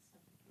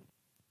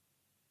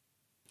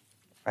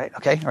right?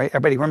 Okay, all right,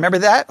 everybody remember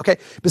that? Okay,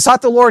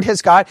 besought the Lord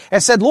his God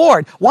and said,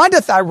 Lord, why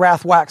doth thy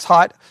wrath wax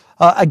hot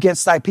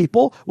against thy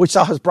people, which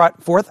thou hast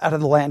brought forth out of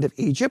the land of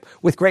Egypt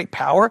with great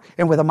power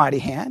and with a mighty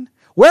hand?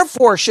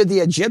 Wherefore should the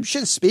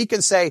Egyptians speak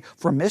and say,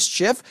 for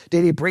mischief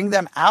did he bring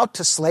them out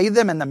to slay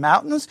them in the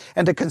mountains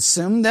and to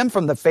consume them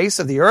from the face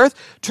of the earth?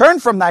 Turn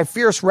from thy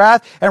fierce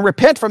wrath and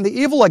repent from the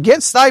evil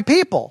against thy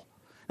people.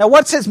 Now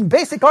what's his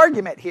basic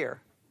argument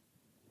here?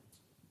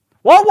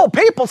 What will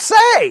people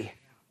say?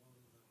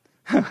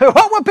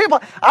 What would people?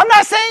 I'm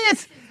not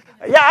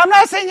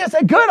saying it's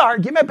a good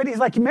argument, but he's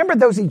like, remember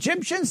those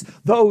Egyptians,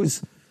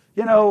 those,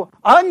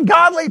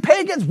 ungodly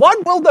pagans?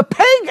 What will the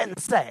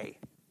pagans say?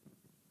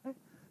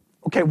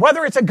 Okay,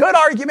 whether it's a good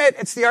argument,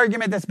 it's the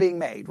argument that's being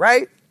made,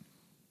 right?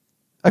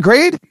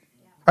 Agreed?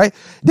 Right?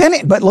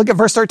 But look at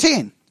verse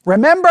 13.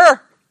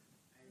 Remember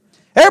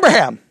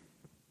Abraham,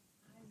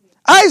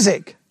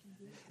 Isaac,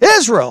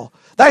 Israel,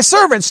 thy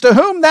servants, to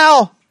whom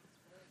thou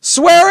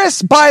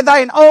swearest by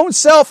thine own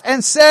self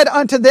and said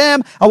unto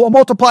them, I will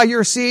multiply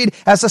your seed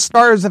as the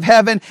stars of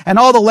heaven and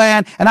all the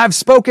land, and I've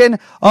spoken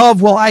of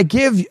will I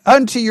give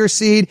unto your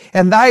seed,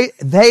 and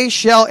they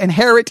shall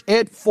inherit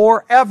it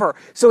forever.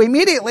 So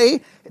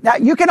immediately, now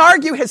you can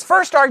argue his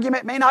first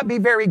argument may not be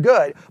very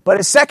good, but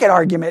his second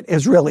argument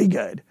is really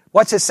good.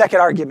 What's his second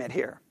argument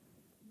here?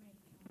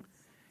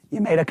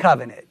 You made a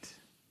covenant.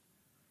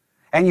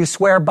 And you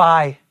swear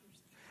by.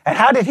 And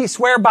how did he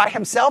swear by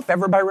himself?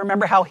 Everybody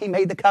remember how he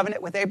made the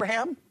covenant with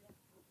Abraham?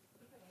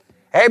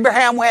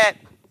 Abraham went,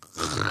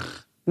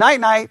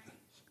 night-night,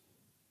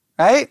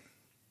 right?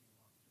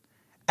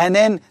 And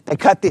then they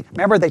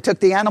they took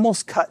the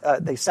animals,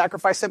 they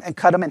sacrificed them and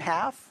cut them in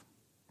half.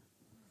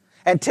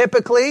 And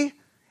typically,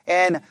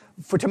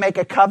 to make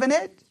a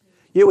covenant,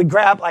 I would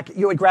grab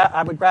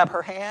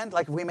her hand,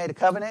 like if we made a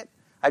covenant,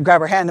 I'd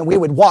grab her hand and we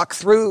would walk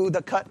through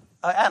the cut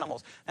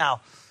animals.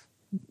 Now,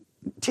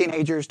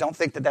 teenagers, don't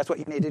think that that's what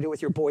you need to do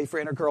with your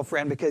boyfriend or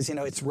girlfriend because,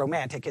 it's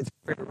romantic. It's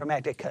very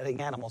romantic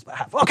cutting animals by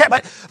half. Okay,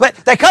 but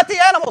they cut the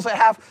animals in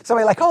half.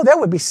 Somebody like, oh, that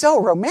would be so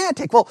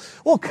romantic. Well,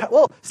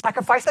 we'll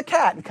sacrifice the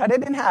cat and cut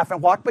it in half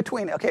and walk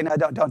between it. Okay, no,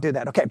 don't do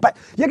that. Okay, but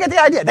you get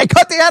the idea. They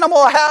cut the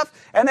animal in half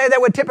and they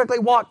would typically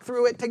walk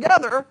through it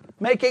together,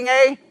 making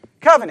a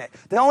covenant.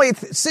 The only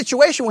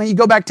situation when you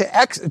go back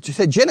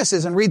to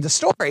Genesis and read the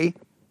story,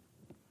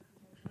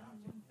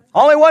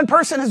 only one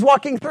person is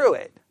walking through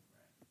it.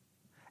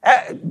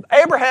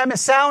 Abraham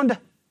is sound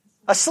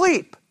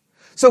asleep.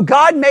 So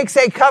God makes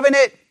a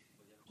covenant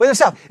with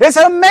himself. It's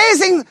an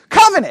amazing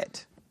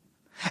covenant.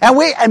 And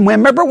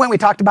remember when we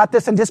talked about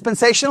this in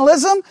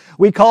dispensationalism,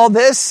 we call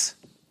this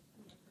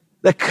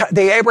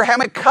the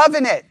Abrahamic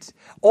covenant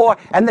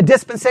and the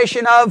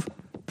dispensation of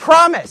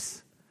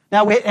promise.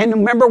 Now,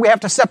 remember we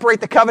have to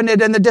separate the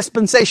covenant and the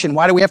dispensation.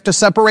 Why do we have to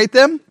separate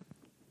them?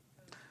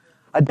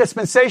 A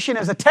dispensation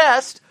is a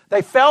test.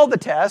 They failed the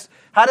test.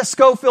 How does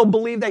Schofield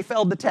believe they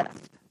failed the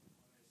test?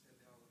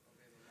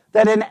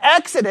 That in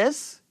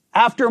Exodus,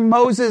 after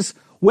Moses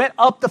went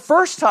up the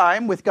first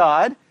time with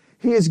God,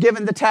 he is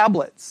given the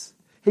tablets.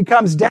 He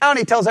comes down,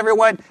 he tells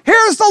everyone,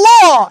 here's the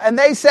law. And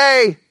they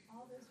say,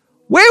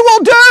 we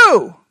will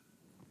do.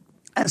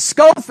 And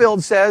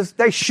Schofield says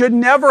they should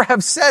never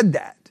have said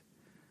that.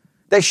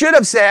 They should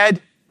have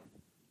said,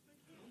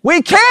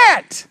 we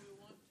can't.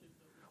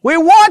 We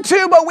want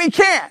to, but we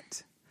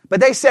can't. But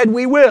they said,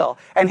 we will.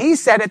 And he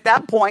said at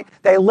that point,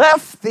 they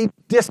left the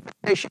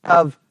dispensation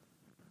of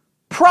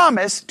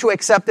promise to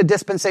accept the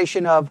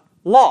dispensation of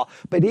law.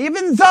 But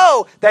even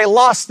though they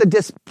lost the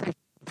dispensation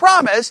of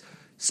promise,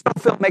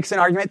 Schofield makes an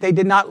argument they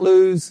did not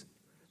lose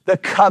the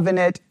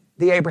covenant,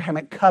 the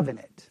Abrahamic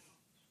covenant.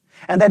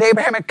 And that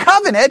Abrahamic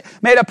covenant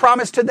made a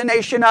promise to the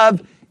nation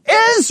of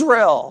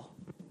Israel.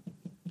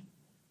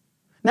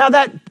 Now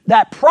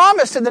that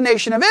promise to the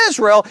nation of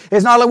Israel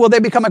is not only will they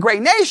become a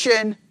great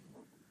nation,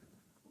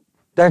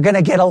 they're going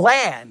to get a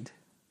land.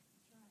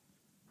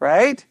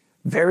 Right?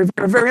 Very,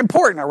 very, very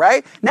important, all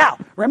right? Now,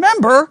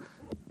 remember,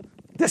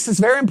 this is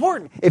very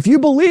important. If you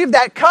believe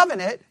that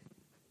covenant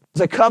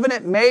is a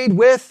covenant made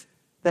with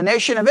the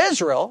nation of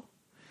Israel,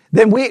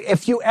 then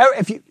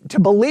to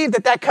believe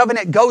that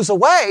covenant goes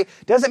away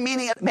doesn't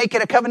make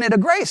it a covenant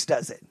of grace,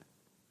 does it?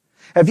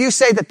 If you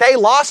say that they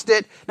lost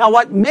it, now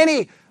what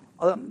many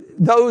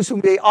those who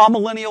be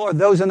amillennial or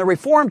those in the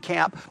Reform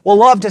camp will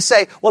love to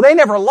say, well, they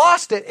never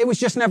lost it. It was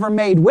just never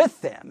made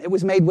with them. It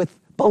was made with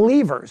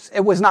believers.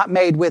 It was not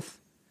made with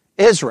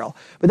Israel.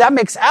 But that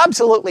makes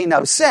absolutely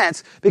no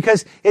sense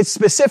because it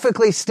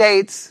specifically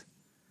states,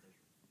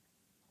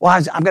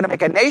 well, I'm going to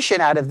make a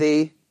nation out of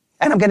thee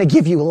and I'm going to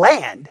give you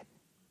land.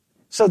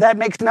 So that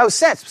makes no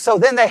sense. So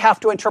then they have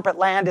to interpret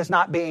land as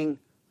not being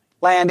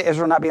land,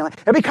 Israel not being land.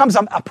 It becomes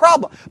a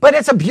problem. But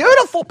it's a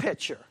beautiful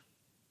picture.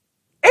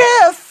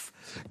 If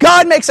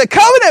God makes a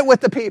covenant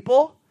with the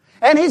people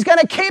and he's going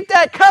to keep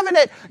that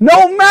covenant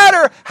no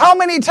matter how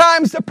many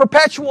times the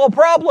perpetual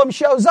problem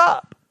shows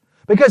up.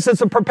 Because does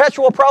the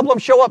perpetual problem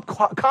show up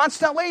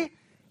constantly?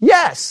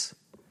 Yes.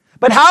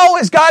 But how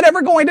is God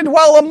ever going to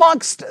dwell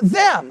amongst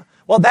them?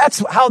 Well,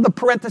 that's how the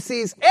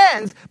parentheses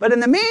ends. But in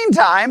the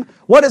meantime,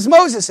 what does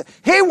Moses say?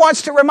 He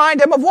wants to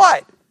remind him of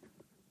what?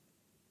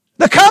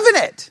 The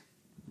covenant.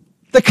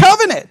 The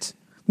covenant.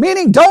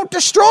 Meaning don't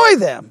destroy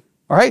them.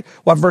 All right.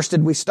 What verse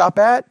did we stop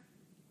at?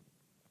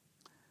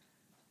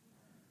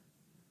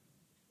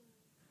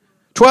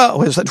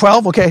 12. Is it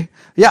 12? Okay.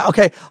 Yeah,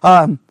 okay.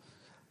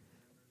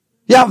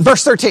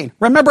 Verse 13.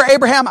 Remember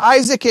Abraham,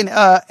 Isaac,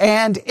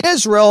 and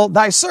Israel,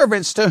 thy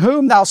servants, to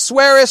whom thou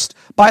swearest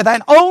by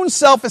thine own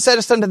self, and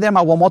saidest unto them,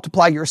 I will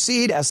multiply your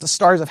seed as the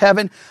stars of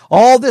heaven.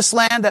 All this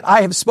land that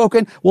I have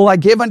spoken will I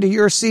give unto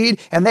your seed,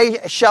 and they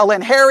shall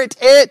inherit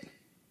it.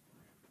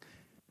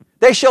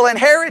 They shall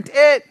inherit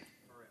it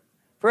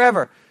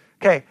forever.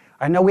 Okay,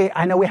 I know we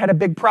had a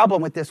big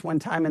problem with this one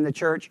time in the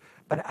church,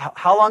 but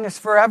how long is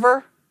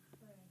forever?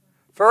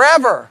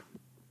 Forever,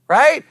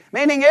 right?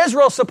 Meaning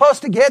Israel's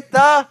supposed to get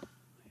the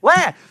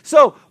land.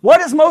 So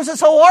what is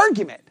Moses' whole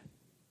argument?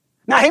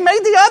 Now, he made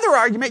the other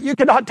argument. You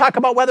could talk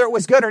about whether it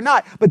was good or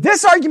not. But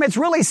this argument's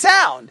really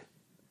sound.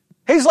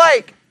 He's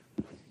like,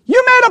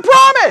 you made a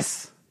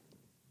promise.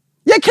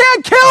 You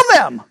can't kill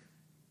them.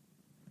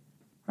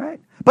 Right?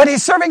 But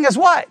he's serving as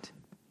what?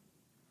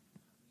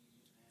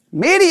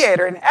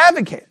 Mediator and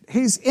advocate.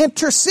 He's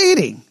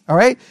interceding. All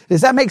right?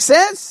 Does that make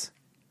sense?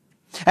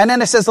 And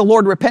then it says the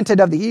Lord repented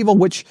of the evil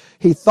which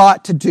he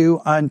thought to do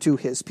unto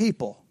his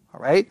people. All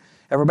right?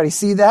 Everybody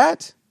see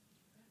that?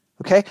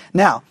 Okay,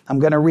 now I'm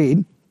going to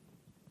read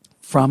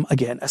from,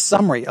 again, a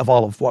summary of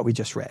all of what we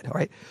just read. All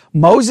right,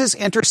 Moses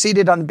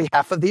interceded on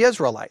behalf of the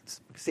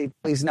Israelites. See,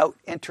 please note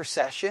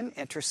intercession,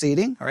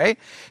 interceding. All right,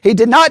 he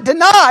did not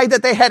deny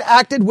that they had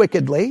acted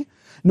wickedly,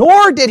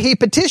 nor did he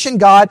petition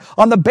God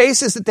on the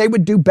basis that they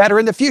would do better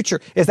in the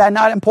future. Is that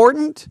not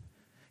important?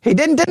 He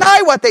didn't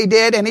deny what they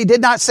did, and he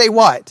did not say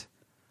what?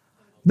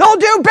 They'll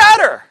do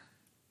better.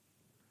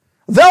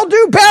 They'll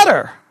do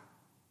better.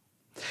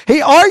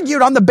 He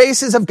argued on the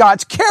basis of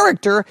God's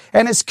character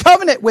and his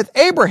covenant with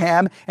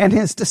Abraham and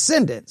his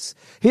descendants.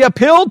 He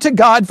appealed to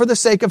God for the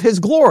sake of his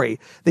glory.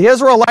 The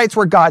Israelites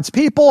were God's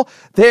people,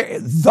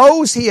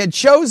 those he had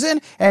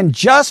chosen and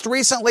just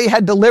recently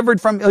had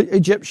delivered from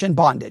Egyptian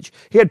bondage.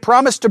 He had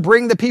promised to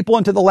bring the people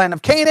into the land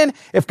of Canaan.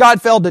 If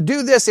God failed to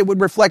do this, it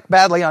would reflect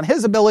badly on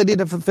his ability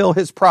to fulfill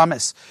his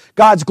promise.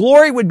 God's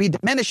glory would be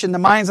diminished in the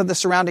minds of the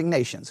surrounding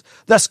nations.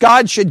 Thus,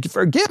 God should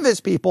forgive his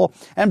people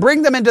and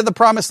bring them into the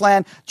promised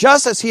land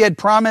just as he had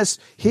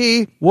promised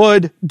he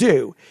would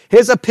do.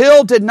 His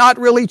appeal did not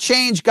really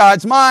change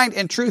God's mind.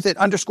 In truth, it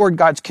underscored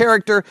God's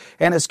character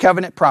and his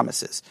covenant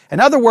promises. In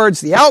other words,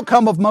 the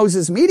outcome of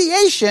Moses'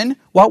 mediation,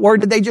 what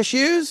word did they just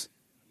use?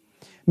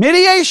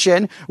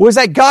 Mediation was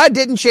that God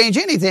didn't change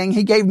anything.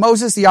 He gave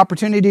Moses the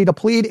opportunity to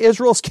plead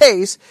Israel's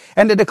case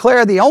and to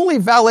declare the only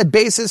valid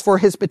basis for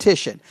his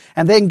petition.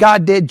 And then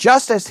God did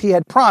just as he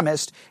had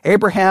promised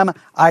Abraham,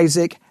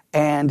 Isaac,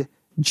 and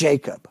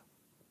Jacob.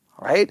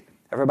 All right?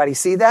 Everybody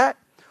see that?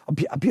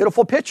 A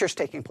beautiful picture's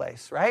taking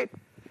place, right?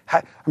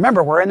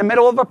 Remember, we're in the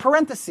middle of a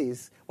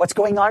parentheses. What's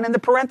going on in the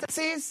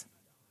parentheses?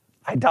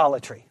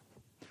 Idolatry.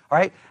 All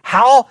right?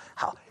 How?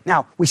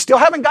 Now, we still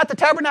haven't got the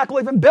tabernacle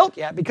even built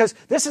yet because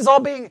this is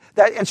all the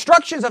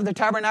instructions of the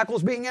tabernacle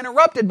is being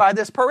interrupted by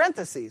this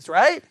parentheses,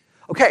 right?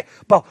 Okay,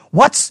 but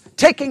what's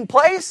taking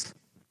place?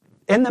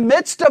 In the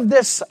midst of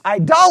this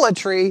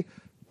idolatry,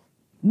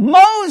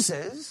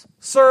 Moses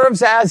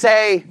serves as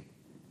a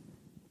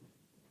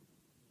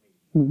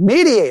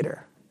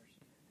mediator,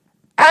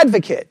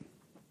 advocate,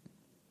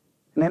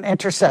 and an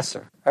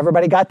intercessor.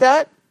 Everybody got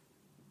that?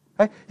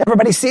 Right?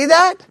 Everybody see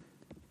that?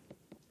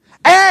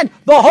 And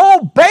the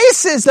whole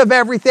basis of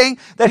everything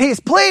that he's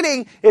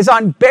pleading is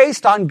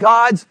based on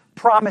God's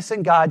promise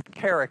and God's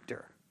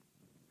character.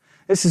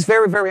 This is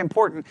very, very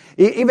important,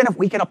 even if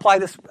we can apply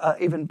this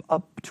even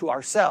up to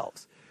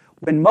ourselves.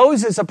 When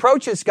Moses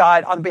approaches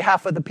God on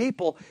behalf of the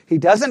people, he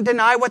doesn't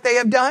deny what they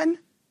have done,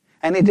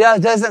 and he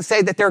doesn't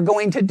say that they're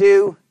going to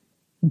do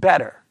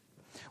better.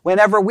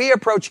 Whenever we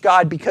approach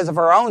God because of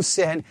our own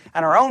sin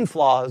and our own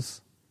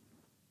flaws,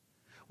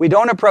 we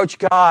don't approach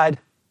God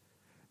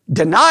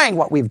denying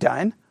what we've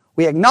done.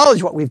 We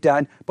acknowledge what we've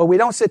done, but we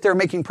don't sit there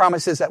making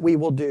promises that we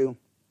will do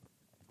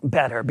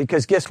better.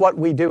 Because guess what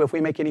we do if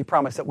we make any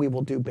promise that we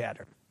will do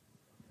better?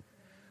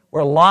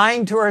 We're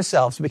lying to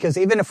ourselves, because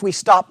even if we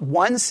stop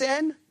one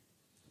sin,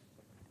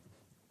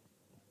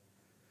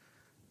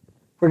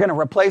 we're going to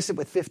replace it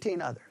with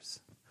 15 others.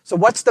 So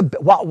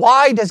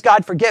why does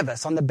God forgive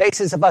us? On the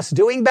basis of us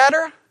doing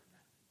better?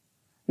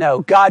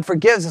 No, God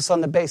forgives us on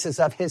the basis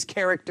of his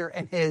character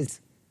and his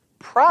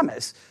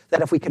promise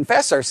that if we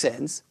confess our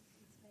sins,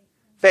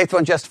 faithful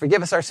and just to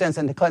forgive us our sins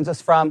and to cleanse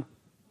us from,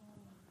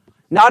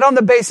 not on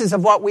the basis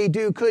of what we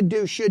do, could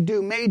do, should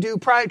do, may do,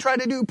 try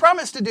to do,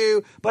 promise to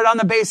do, but on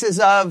the basis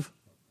of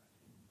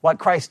what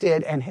Christ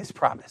did and his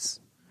promise.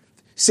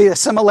 See a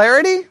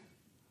similarity?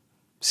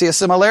 See a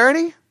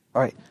similarity?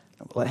 All right.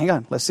 Well, hang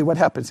on. Let's see what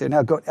happens here.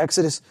 Now go to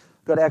Exodus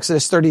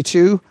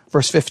 32,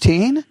 verse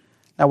 15.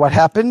 Now what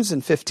happens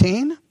in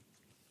 15?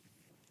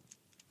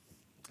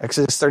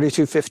 Exodus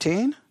 32,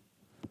 15.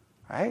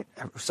 All right.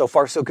 So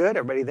far, so good.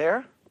 Everybody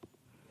there?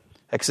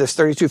 Exodus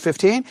 32,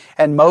 15.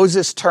 And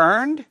Moses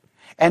turned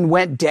and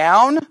went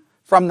down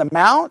from the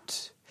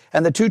mount,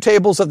 and the two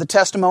tables of the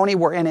testimony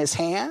were in his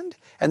hand,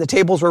 and the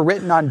tables were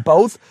written on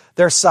both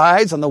their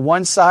sides, on the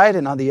one side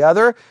and on the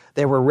other.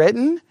 They were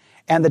written.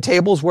 And the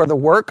tables were the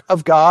work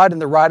of God,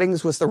 and the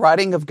writings was the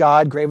writing of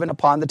God graven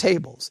upon the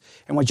tables.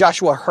 And when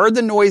Joshua heard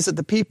the noise of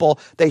the people,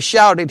 they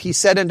shouted. He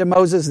said unto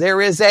Moses, there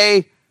is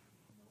a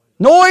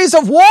noise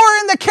of war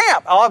in the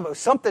camp. Oh,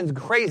 something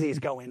crazy is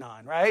going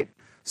on, right?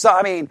 So,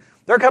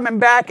 they're coming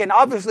back, and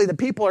obviously the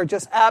people are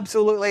just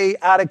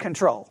absolutely out of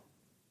control.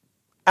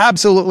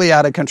 Absolutely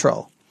out of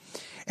control.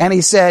 And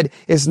he said,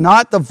 is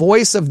not the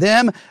voice of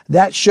them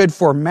that should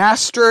for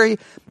mastery,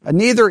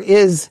 neither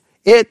is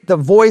it the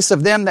voice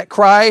of them that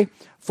cry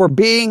for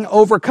being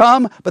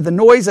overcome, but the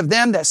noise of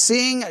them that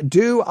sing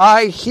do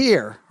I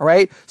hear. All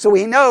right. So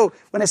we know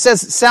when it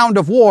says sound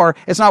of war,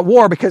 it's not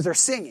war because they're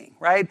singing,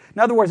 right?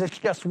 In other words, it's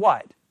just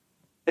what?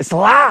 It's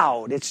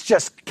loud. It's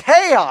just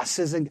chaos.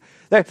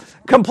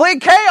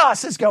 Complete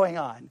chaos is going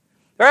on.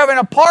 They're having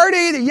a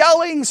party, they're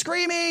yelling,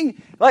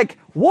 screaming. Like,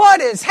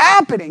 what is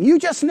happening? You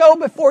just know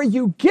before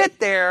you get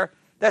there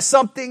that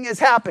something is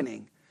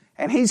happening.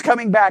 And he's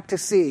coming back to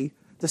see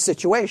the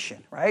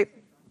situation, right?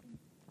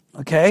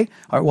 Okay.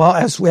 All right, well,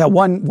 as we have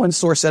one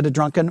source said, a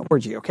drunken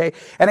orgy. Okay.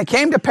 And it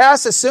came to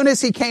pass as soon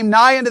as he came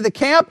nigh into the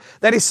camp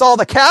that he saw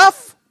the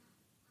calf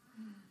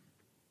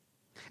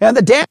and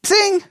the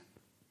dancing.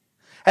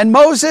 And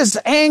Moses'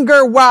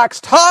 anger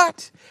waxed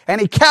hot,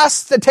 and he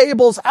cast the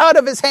tables out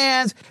of his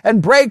hands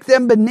and brake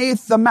them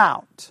beneath the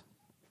mount.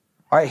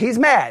 All right, he's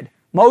mad.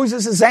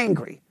 Moses is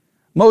angry.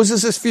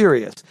 Moses is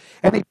furious.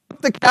 And he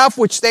took the calf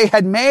which they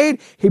had made,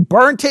 he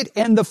burnt it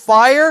in the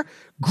fire,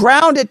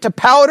 ground it to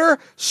powder,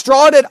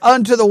 strawed it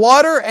unto the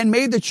water, and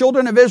made the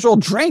children of Israel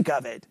drink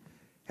of it.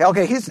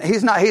 Okay, he's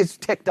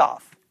ticked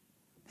off.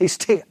 He's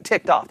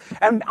ticked off.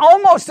 And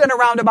almost in a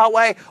roundabout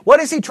way, what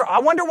is he try? I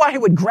wonder why he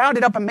would ground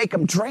it up and make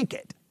them drink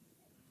it.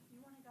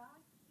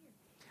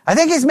 I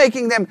think he's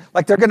making them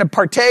like they're going to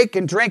partake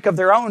and drink of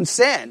their own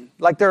sin.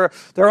 Like they're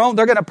going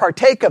to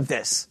partake of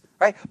this,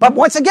 right? But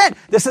once again,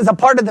 this is a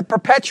part of the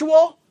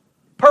perpetual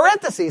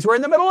parentheses. We're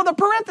in the middle of the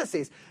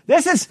parentheses.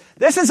 This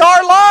is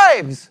our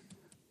lives.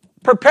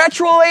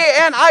 Perpetually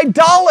and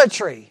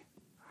idolatry,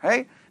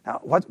 right? Now,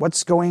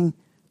 what's going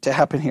to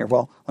happen here?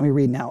 Well, let me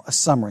read now a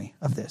summary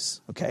of this,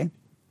 okay?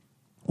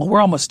 Well,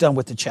 we're almost done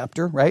with the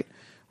chapter, right?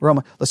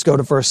 Let's go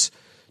to verse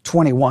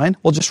 21.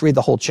 We'll just read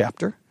the whole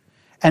chapter.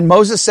 And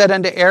Moses said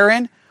unto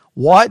Aaron,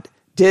 what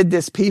did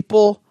this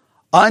people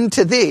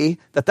unto thee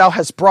that thou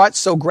hast brought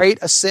so great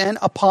a sin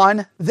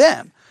upon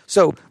them?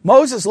 So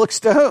Moses looks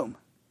to whom?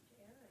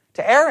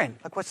 To Aaron.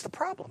 Like, what's the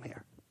problem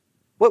here?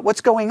 What's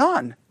going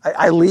on?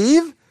 I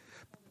leave,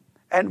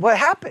 and what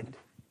happened?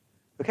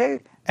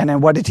 Okay. And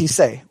then what did he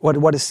say?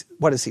 What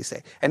does he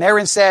say? And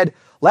Aaron said,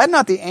 let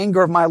not the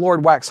anger of my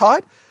Lord wax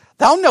hot.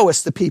 Thou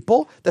knowest the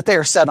people that they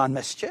are set on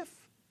mischief.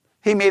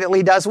 He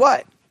immediately does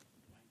what?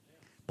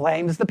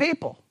 Blames the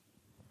people.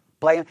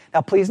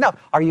 Now please note,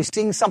 are you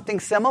seeing something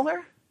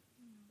similar?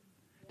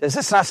 Does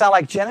this not sound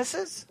like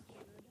Genesis?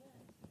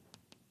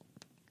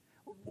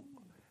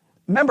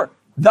 Remember,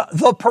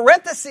 the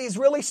parentheses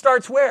really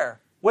starts where?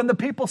 When the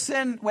people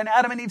sin, when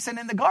Adam and Eve sin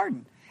in the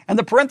garden. And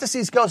the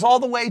parentheses goes all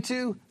the way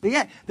to the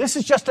end. This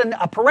is just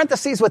a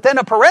parentheses within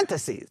a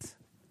parentheses.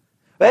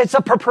 It's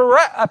a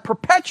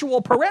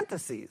perpetual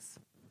parentheses.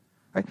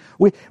 Right?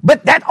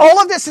 But that all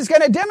of this is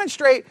going to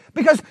demonstrate,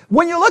 because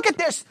when you look at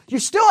this, you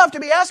still have to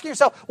be asking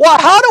yourself, well,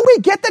 how do we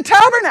get the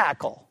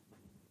tabernacle?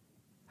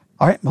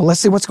 All right, well, let's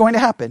see what's going to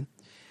happen.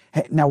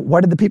 Now,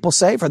 what did the people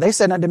say? For they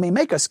said unto me,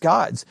 make us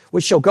gods,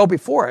 which shall go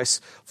before us.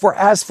 For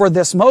as for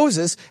this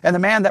Moses and the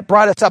man that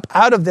brought us up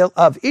out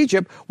of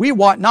Egypt, we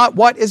wot not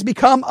what is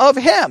become of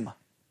him.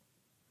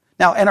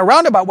 Now, in a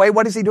roundabout way,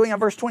 what is he doing in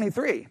verse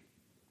 23?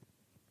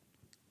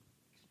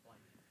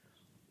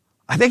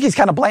 I think he's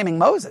kind of blaming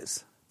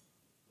Moses.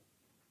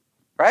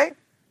 Right?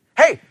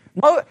 Hey,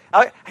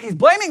 he's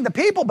blaming the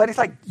people, but he's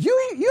like,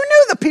 you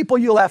knew the people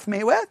you left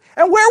me with,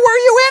 and where were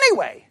you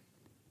anyway?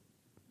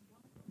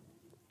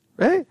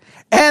 Right?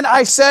 And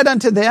I said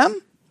unto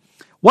them,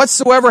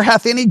 whosoever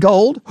hath any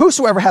gold,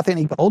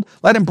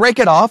 let him break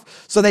it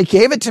off. So they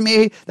gave it to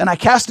me. Then I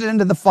cast it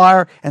into the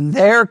fire, and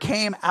there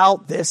came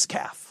out this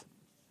calf.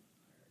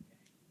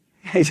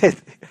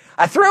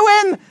 I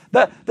threw in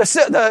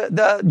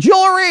the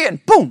jewelry,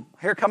 and boom,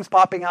 here comes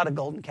popping out a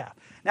golden calf.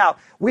 Now,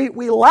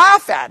 we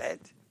laugh at it.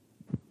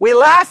 We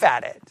laugh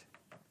at it.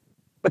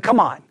 But come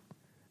on.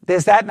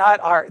 Is that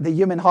not the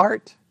human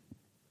heart?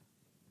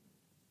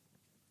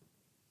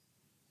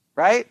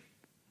 Right?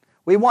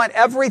 We want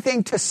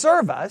everything to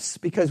serve us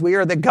because we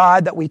are the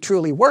God that we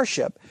truly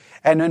worship.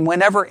 And then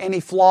whenever any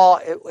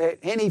fault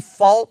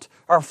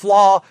or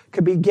flaw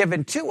could be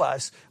given to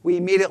us, we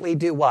immediately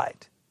do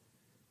what?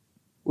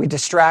 We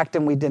distract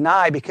and we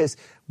deny, because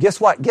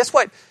guess what?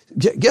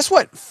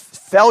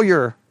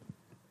 Failure.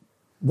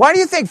 Why do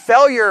you think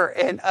failure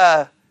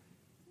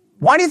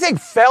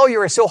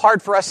is so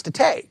hard for us to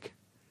take?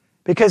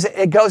 Because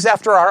it goes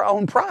after our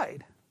own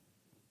pride.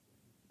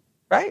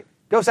 Right?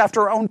 Goes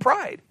after our own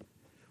pride.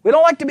 We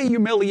don't like to be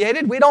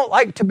humiliated. We don't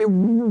like to be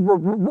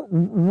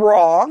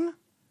wrong.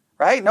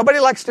 Right? Nobody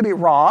likes to be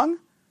wrong.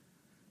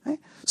 Right?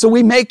 So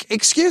we make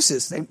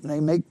excuses. They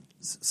make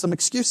some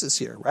excuses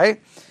here,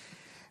 right?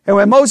 And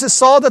when Moses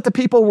saw that the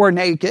people were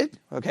naked,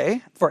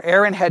 okay, for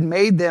Aaron had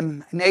made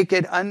them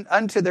naked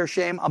unto their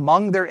shame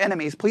among their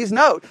enemies. Please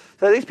note,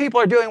 so these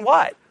people are doing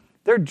what?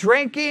 They're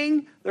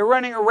drinking, they're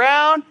running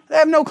around, they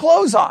have no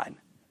clothes on.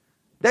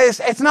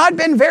 It's not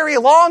been very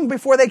long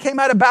before they came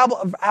out of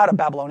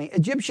Babylonian,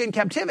 Egyptian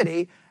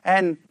captivity,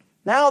 and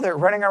now they're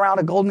running around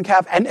a golden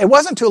calf. And it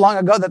wasn't too long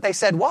ago that they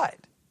said what?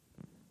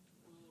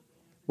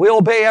 We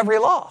obey every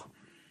law.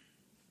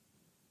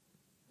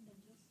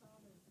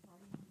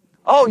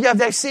 Oh, yeah,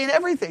 they've seen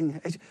everything.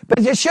 But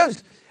it just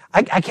shows,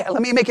 I can't,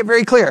 let me make it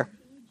very clear.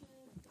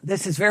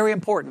 This is very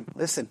important.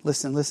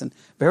 Listen.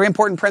 Very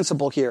important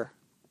principle here.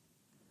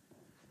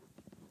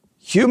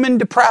 Human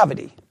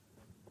depravity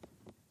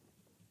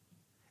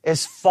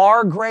is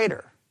far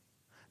greater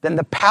than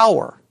the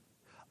power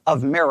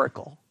of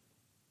miracle.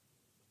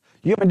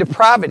 Human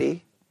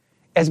depravity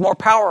is more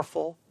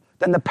powerful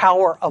than the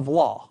power of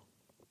law.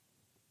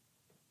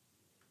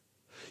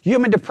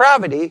 Human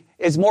depravity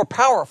is more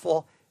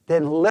powerful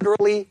than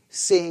literally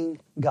seeing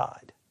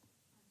God.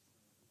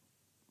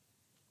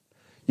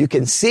 You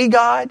can see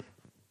God,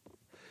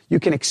 you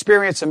can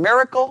experience a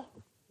miracle,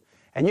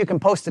 And you can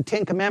post the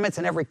 10 Commandments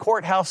in every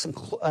courthouse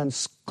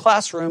and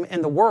classroom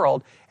in the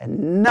world,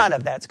 and none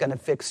of that's going to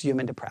fix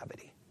human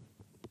depravity.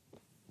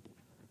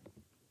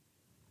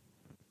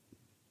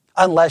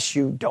 Unless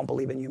you don't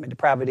believe in human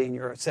depravity and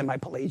you're a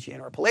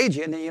semi-Pelagian or a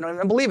Pelagian, then you don't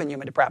even believe in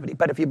human depravity.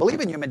 But if you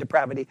believe in human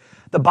depravity,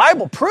 the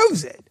Bible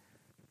proves it.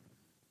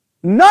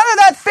 None of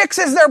that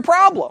fixes their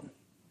problem.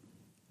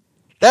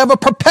 They have a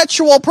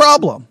perpetual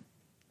problem.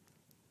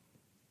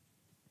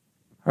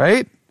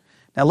 Right?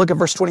 Now look at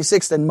verse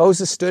 26. Then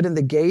Moses stood in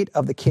the gate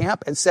of the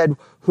camp and said,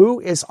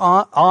 who is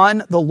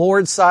on the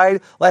Lord's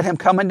side? Let him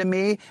come unto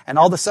me. And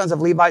all the sons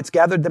of Levites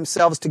gathered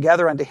themselves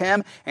together unto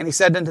him. And he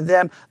said unto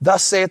them,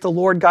 thus saith the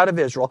Lord God of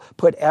Israel,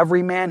 put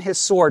every man his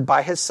sword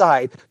by his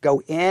side,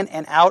 go in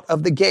and out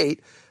of the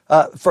gate,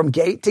 from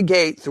gate to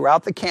gate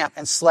throughout the camp,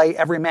 and slay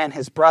every man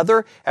his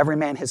brother, every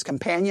man his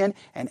companion,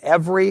 and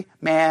every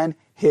man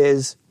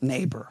his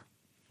neighbor.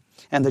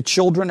 And the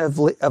children of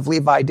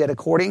Levi did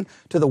according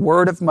to the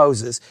word of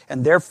Moses,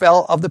 and there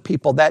fell of the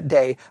people that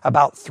day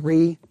about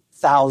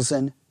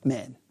 3,000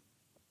 men.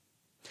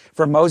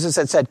 For Moses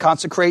had said,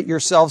 consecrate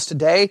yourselves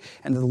today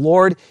unto the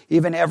Lord,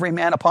 even every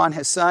man upon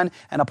his son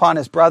and upon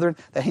his brethren,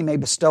 that he may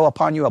bestow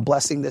upon you a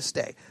blessing this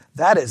day.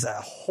 That is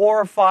a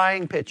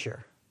horrifying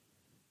picture.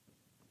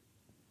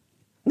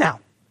 Now,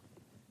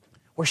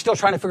 we're still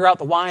trying to figure out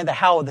the why and the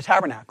how of the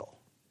tabernacle.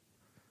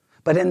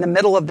 But in the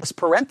middle of this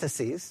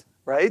parentheses,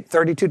 right,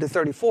 32 to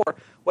 34,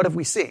 what have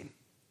we seen?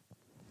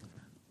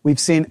 We've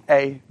seen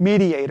a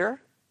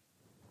mediator,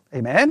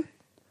 amen,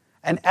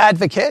 an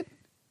advocate,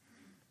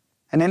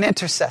 and an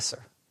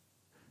intercessor.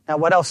 Now,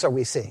 what else are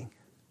we seeing?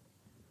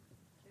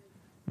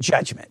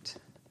 Judgment.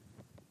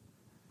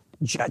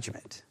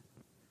 Judgment.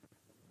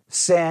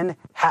 Sin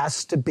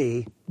has to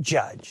be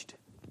judged.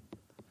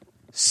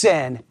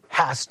 Sin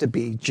has to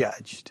be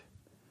judged.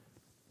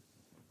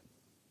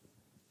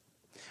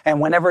 And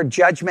whenever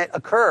judgment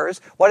occurs,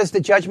 what is the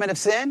judgment of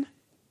sin?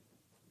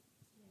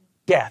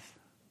 Death.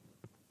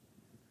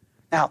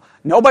 Now,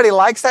 nobody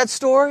likes that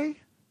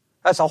story.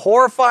 That's a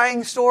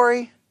horrifying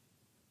story.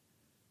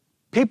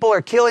 People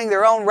are killing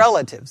their own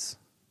relatives.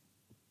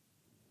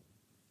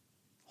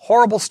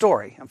 Horrible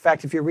story. In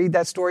fact, if you read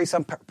that story,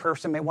 some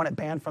person may want it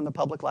banned from the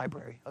public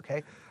library.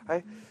 Okay?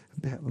 Right?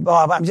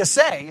 Well, I'm just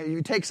saying,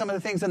 you take some of the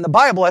things in the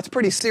Bible, that's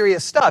pretty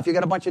serious stuff. You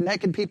got a bunch of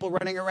naked people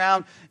running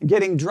around and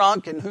getting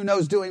drunk and who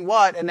knows doing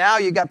what, and now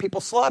you got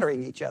people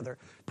slaughtering each other.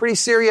 Pretty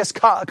serious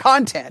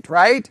content,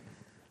 right?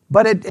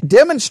 But it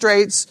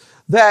demonstrates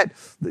that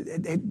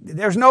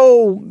there's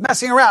no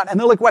messing around. And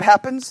then look what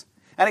happens.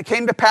 And it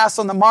came to pass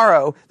on the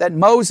morrow that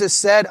Moses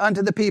said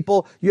unto the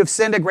people, you have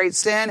sinned a great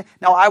sin.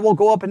 Now I will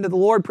go up into the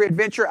Lord,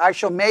 peradventure I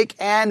shall make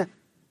an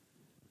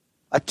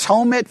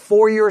atonement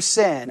for your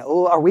sin.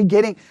 Oh, are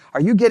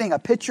you getting a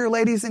picture,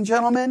 ladies and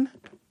gentlemen?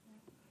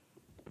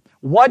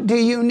 What do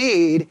you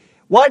need?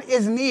 What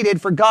is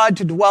needed for God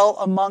to dwell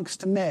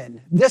amongst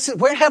men?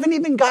 We haven't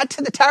even got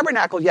to the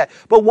tabernacle yet.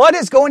 But what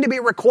is going to be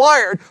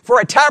required for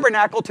a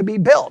tabernacle to be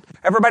built?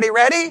 Everybody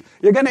ready?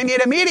 You're going to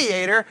need a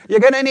mediator. You're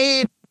going to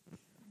need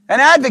an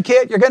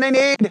advocate. You're going to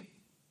need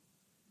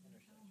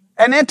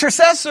an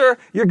intercessor.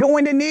 There's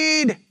going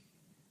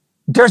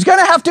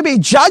to have to be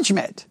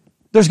judgment.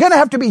 There's going to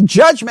have to be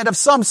judgment of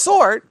some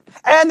sort,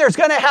 and there's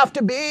going to have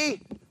to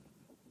be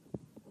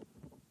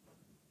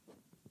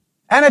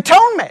an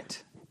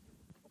atonement.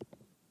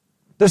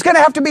 There's going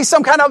to have to be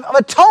some kind of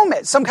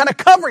atonement, some kind of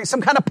covering,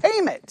 some kind of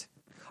payment.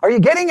 Are you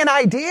getting an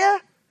idea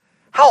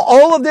how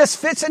all of this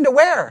fits into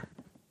where?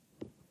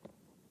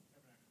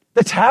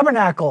 The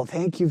tabernacle.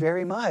 Thank you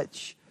very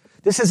much.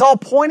 This is all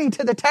pointing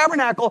to the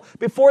tabernacle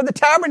before the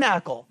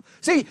tabernacle.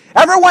 See,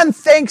 everyone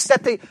thinks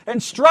that the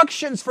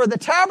instructions for the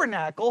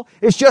tabernacle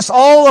is just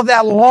all of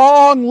that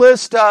long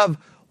list of,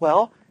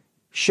 well,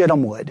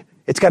 shittim wood.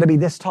 It's got to be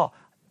this tall.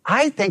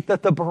 I think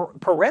that the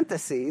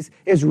parentheses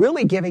is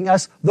really giving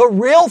us the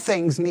real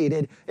things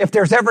needed if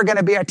there's ever going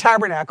to be a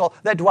tabernacle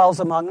that dwells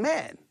among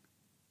men.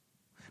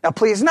 Now,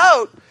 please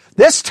note,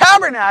 this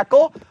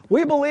tabernacle,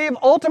 we believe,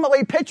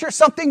 ultimately pictures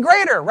something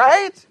greater,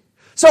 right?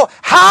 So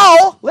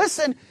how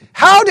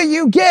do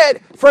you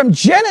get from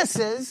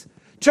Genesis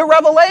to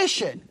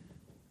Revelation?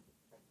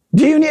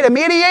 Do you need a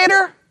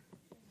mediator?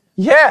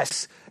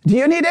 Yes. Do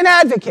you need an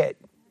advocate?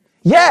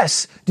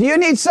 Yes. Do you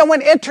need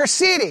someone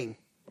interceding?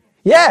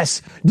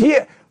 Yes.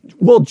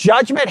 Will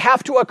judgment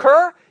have to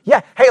occur?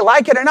 Yeah. Hey,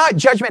 like it or not,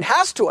 judgment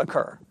has to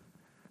occur.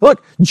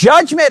 Look,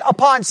 judgment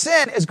upon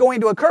sin is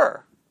going to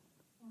occur.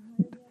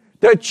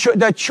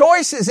 The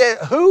choice is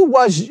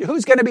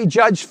who's going to be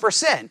judged for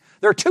sin.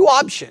 There are two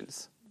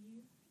options.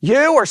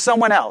 You or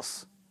someone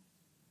else.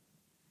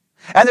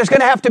 And there's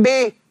going to have to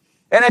be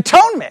an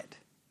atonement.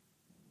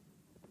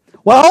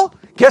 Well,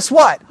 guess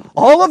what?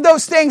 All of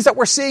those things that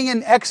we're seeing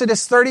in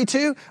Exodus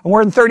 32, and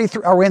we're in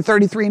 33. Are we in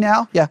 33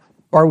 now? Yeah.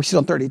 Or are we still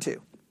in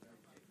 32?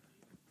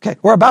 Okay,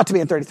 we're about to be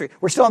in 33.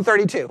 We're still in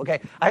 32. Okay,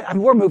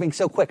 we're moving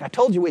so quick. I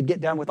told you we'd get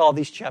done with all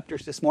these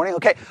chapters this morning.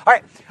 Okay, all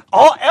right.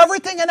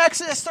 Everything in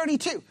Exodus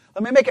 32.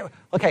 Let me make it.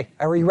 Okay,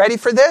 are we ready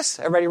for this?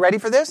 Everybody ready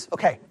for this?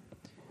 Okay.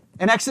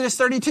 In Exodus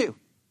 32,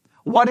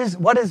 what is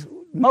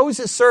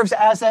Moses serves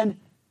as an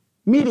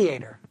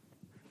mediator.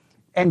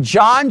 And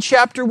John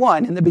chapter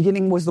 1, in the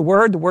beginning was the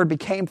Word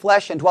became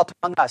flesh and dwelt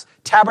among us,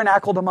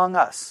 tabernacled among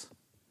us.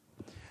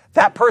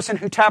 That person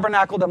who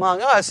tabernacled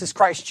among us is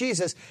Christ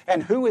Jesus.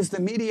 And who is the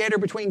mediator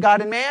between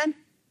God and man?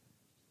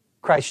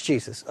 Christ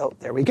Jesus. Oh,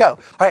 there we go.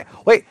 All right,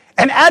 wait,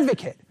 an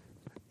advocate.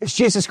 Is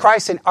Jesus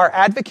Christ our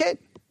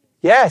advocate?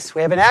 Yes,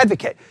 we have an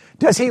advocate.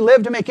 Does he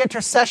live to make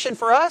intercession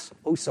for us?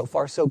 Oh, so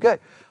far so good.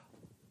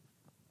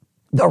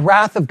 The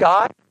wrath of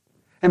God.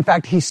 In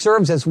fact, he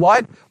serves as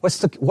what? What's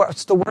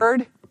the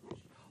word?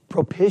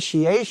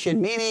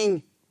 Propitiation,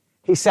 meaning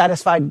he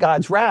satisfied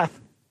God's wrath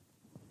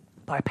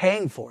by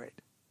paying for it.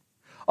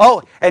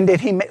 Oh, and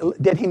did he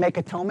make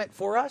atonement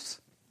for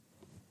us?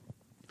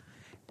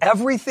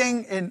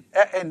 Everything in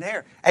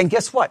there. And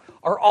guess what?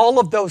 Are all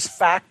of those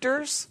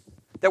factors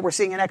that we're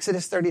seeing in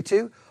Exodus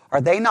 32,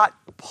 are they not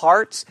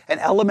parts and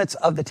elements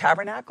of the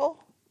tabernacle?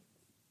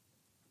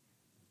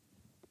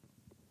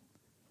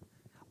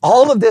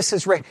 All of this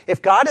is,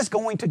 if God is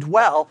going to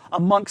dwell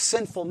amongst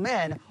sinful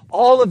men,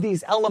 all of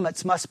these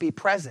elements must be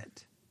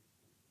present.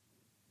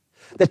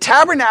 The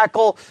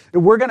tabernacle,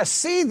 we're going to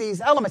see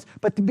these elements,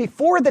 but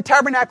before the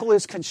tabernacle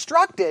is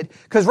constructed,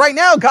 because right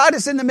now God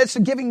is in the midst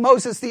of giving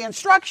Moses the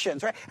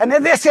instructions, right? And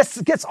then this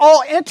just gets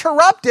all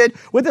interrupted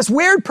with this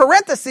weird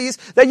parentheses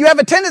that you have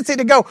a tendency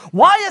to go,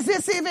 why is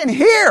this even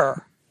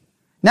here?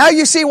 Now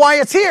you see why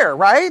it's here,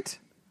 right?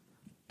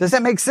 Does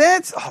that make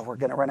sense? Oh, we're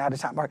going to run out of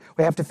time. All right,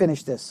 we have to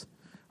finish this.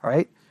 All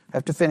right, I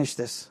have to finish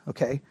this.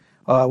 Okay,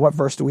 what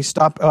verse do we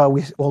stop?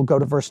 We'll go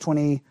to verse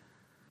 20.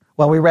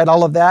 Well, we read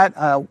all of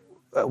that.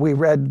 We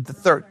read the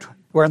third.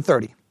 We're in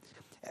 30.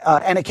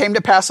 And it came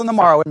to pass on the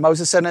morrow, and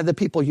Moses said unto the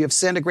people, you have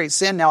sinned a great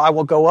sin. Now I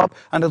will go up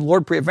unto the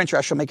Lord peradventure.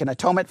 I shall make an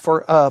atonement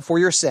for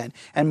your sin.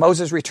 And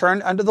Moses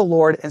returned unto the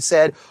Lord and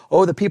said,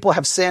 oh, the people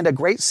have sinned a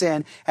great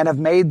sin and have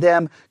made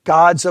them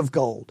gods of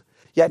gold.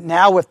 Yet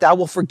now if thou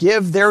wilt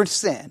forgive their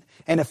sin,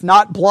 and if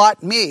not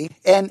blot me,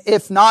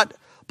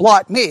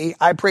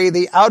 I pray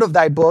thee, out of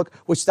thy book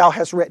which thou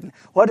hast written.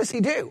 What does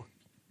he do?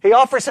 He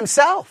offers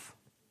himself.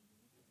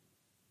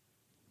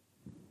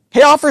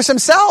 He offers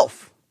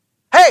himself.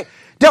 Hey,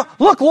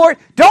 look, Lord,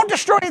 don't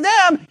destroy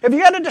them. If you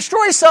got to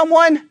destroy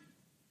someone,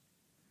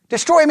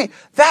 destroy me.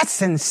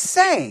 That's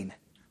insane.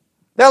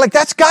 They're like,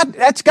 that's got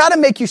to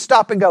make you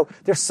stop and go,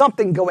 there's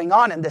something going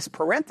on in this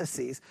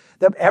parentheses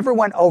that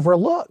everyone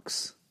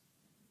overlooks.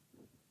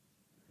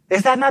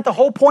 Is that not the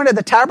whole point of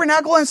the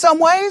tabernacle in some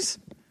ways?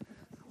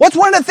 What is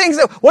one of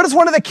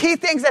the key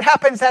things that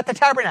happens at the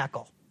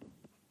tabernacle?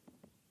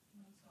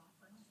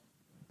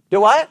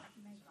 Do what?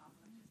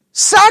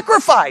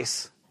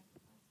 Sacrifice.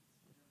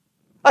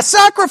 A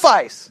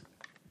sacrifice.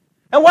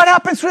 And what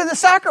happens to the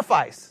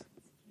sacrifice?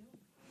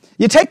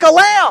 You take a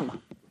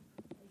lamb.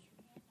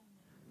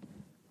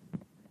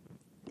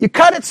 You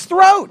cut its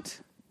throat.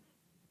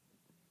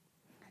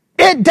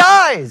 It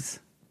dies.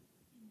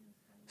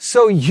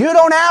 So you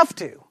don't have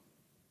to.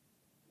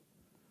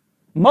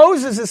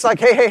 Moses is like,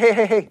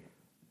 hey.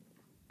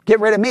 Get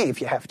rid of me if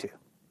you have to.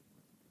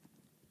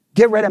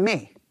 Get rid of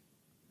me.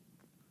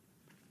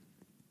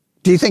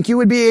 Do you think you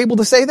would be able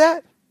to say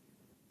that?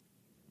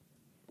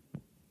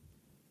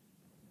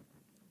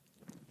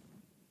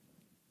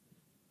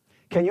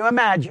 Can you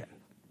imagine?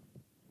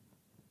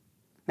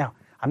 Now,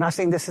 I'm not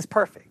saying this is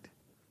perfect.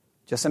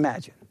 Just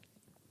imagine.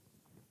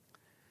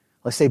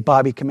 Let's say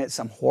Bobby commits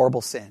some horrible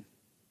sin.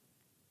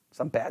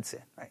 Some bad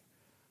sin, right?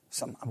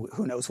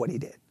 Who knows what he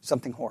did?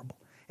 Something horrible.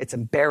 It's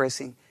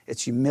embarrassing.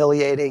 It's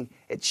humiliating.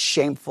 It's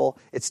shameful.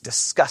 It's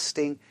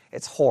disgusting.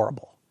 It's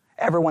horrible.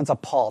 Everyone's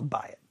appalled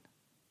by it,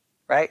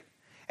 right?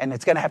 And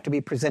it's going to have to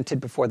be presented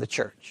before the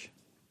church.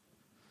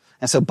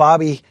 And so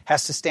Bobby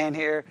has to stand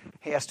here.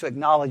 He has to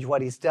acknowledge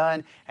what he's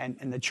done. And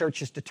the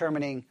church is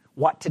determining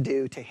what to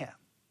do to him.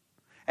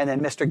 And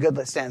then Mr.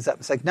 Goodlet stands up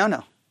and says,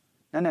 no.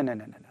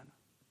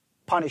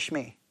 Punish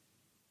me.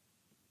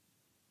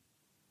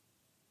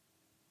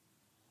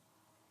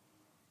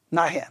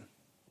 Not him.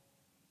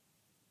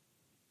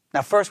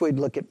 Now, first we'd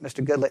look at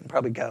Mr. Goodlet and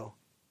probably go,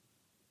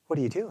 what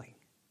are you doing?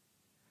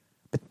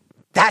 But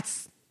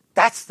that's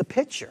the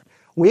picture.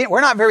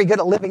 We're not very good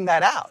at living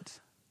that out.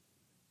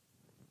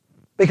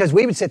 Because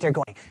we would sit there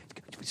going,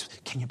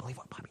 can you believe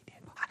what Bobby did?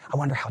 I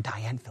wonder how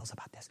Diane feels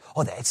about this.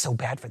 Oh, it's so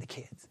bad for the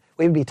kids.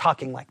 We would be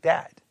talking like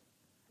that.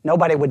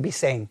 Nobody would be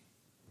saying,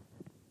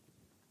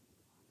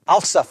 I'll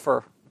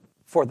suffer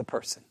for the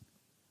person.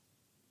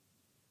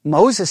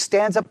 Moses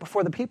stands up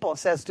before the people and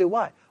says, do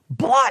what?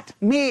 Blot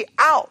me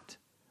out.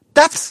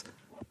 That's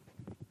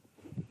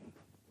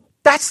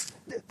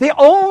the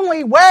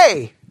only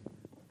way.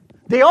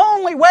 The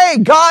only way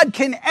God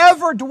can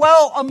ever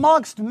dwell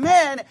amongst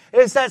men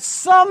is that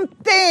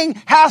something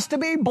has to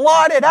be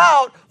blotted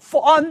out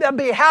on the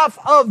behalf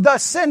of the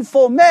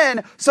sinful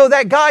men so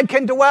that God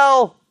can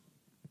dwell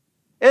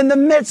in the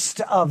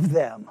midst of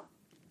them.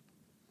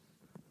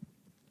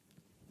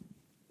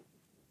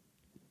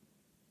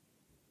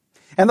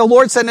 And the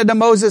Lord said unto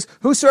Moses,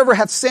 whosoever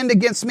hath sinned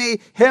against me,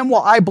 him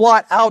will I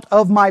blot out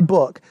of my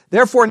book.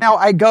 Therefore now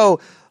I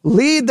go,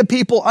 lead the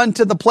people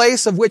unto the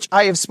place of which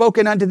I have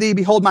spoken unto thee.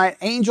 Behold, my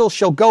angel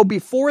shall go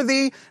before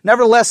thee.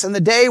 Nevertheless, in the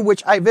day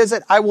which I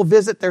visit, I will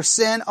visit their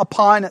sin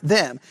upon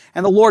them.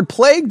 And the Lord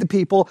plagued the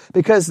people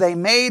because they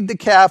made the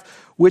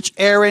calf which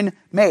Aaron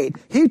made.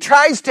 He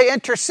tries to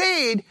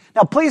intercede.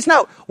 Now, please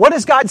note, what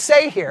does God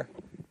say here?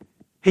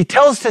 He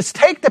tells us to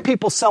take the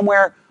people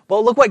somewhere.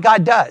 Well, look what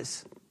God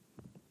does.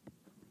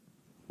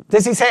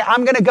 Does he say,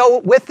 I'm going to go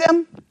with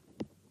them?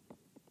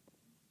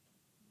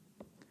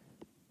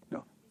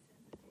 No.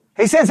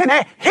 He says, and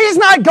he's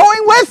not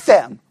going with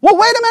them. Well,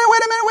 wait a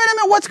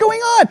minute. What's going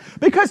on?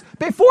 Because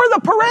before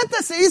the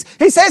parentheses,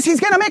 he says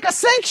he's going to make a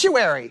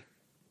sanctuary.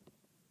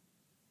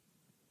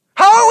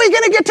 How are we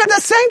going to get to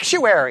the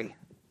sanctuary?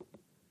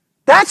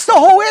 That's the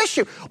whole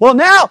issue. Well,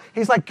 now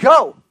he's like,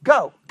 go,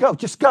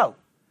 just go.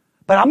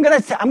 But I'm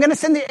going to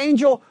send the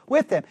angel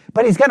with them.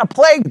 But he's going to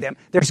plague them.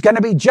 There's going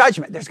to be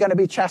judgment. There's going to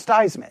be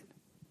chastisement.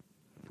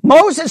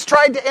 Moses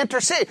tried to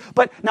intercede.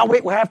 But now we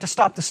have to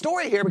stop the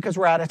story here because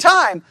we're out of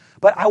time.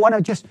 But I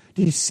want to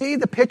do you see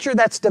the picture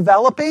that's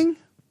developing?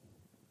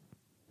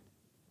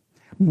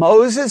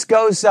 Moses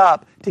goes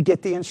up to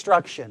get the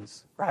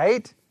instructions,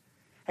 right?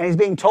 And he's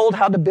being told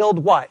how to build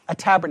what? A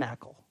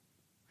tabernacle.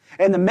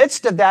 In the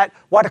midst of that,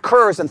 what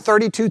occurs in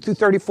 32 through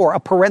 34? A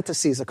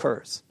parenthesis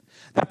occurs.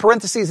 That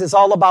parenthesis is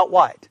all about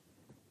what?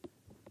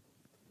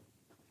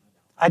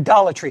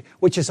 Idolatry,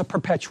 which is a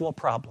perpetual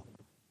problem.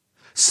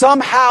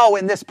 Somehow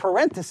in this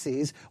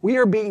parenthesis, we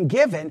are being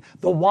given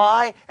the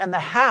why and the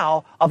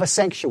how of a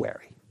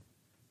sanctuary.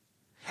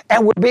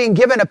 And we're being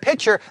given a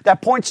picture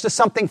that points to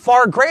something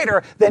far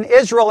greater than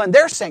Israel and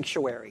their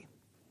sanctuary.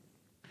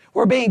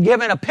 We're being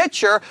given a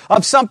picture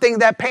of something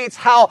that paints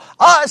how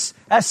us,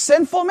 as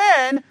sinful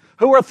men,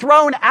 who are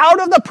thrown out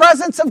of the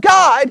presence of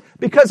God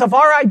because of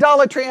our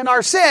idolatry and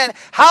our sin,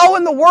 how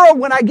in the world,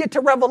 when I get to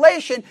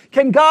Revelation,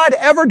 can God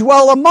ever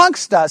dwell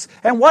amongst us?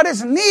 And what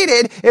is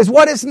needed is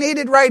what is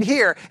needed right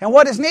here. And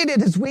what is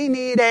needed is we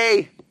need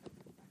a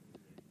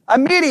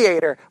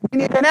mediator. We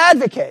need an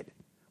advocate.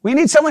 We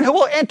need someone who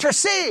will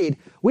intercede.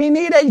 We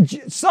need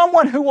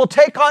someone who will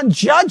take on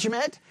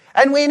judgment.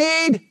 And we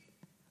need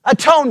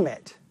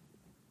atonement.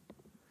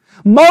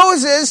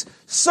 Moses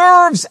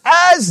serves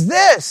as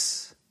this.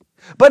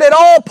 But it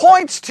all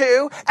points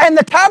to, and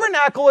the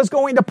tabernacle is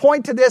going to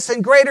point to this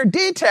in greater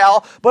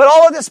detail, but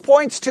all of this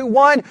points to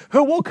one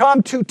who will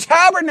come to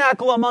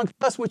tabernacle amongst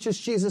us, which is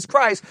Jesus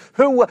Christ,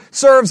 who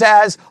serves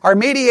as our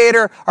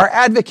mediator, our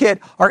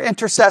advocate, our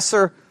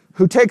intercessor,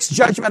 who takes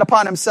judgment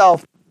upon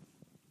himself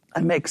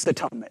and makes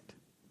atonement.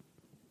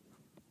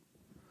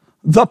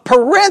 The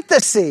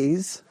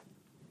parentheses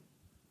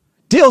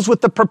deals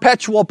with the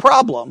perpetual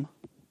problem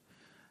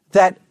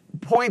that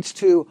points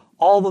to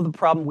all of the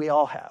problem we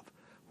all have.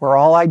 We're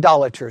all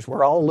idolaters.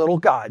 We're all little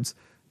gods,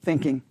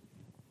 thinking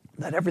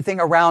that everything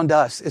around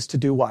us is to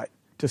do what?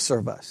 To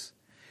serve us.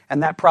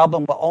 And that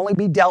problem will only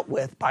be dealt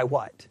with by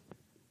what?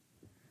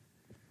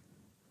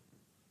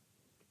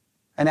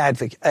 An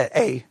advocate,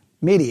 a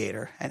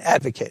mediator, an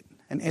advocate,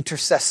 an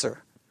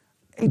intercessor.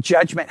 A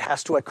judgment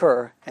has to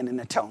occur and an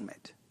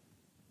atonement.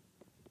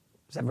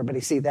 Does everybody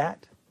see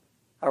that?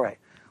 All right.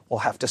 We'll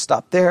have to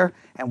stop there.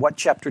 And what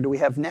chapter do we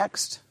have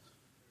next?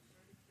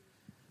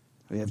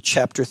 We have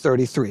chapter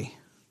 33.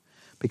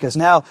 Because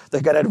now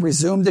they've got to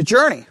resume the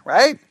journey,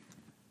 right?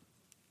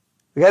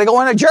 We got to go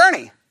on a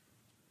journey.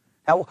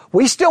 Now,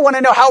 we still want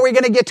to know how we're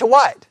going to get to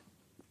what?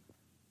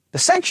 The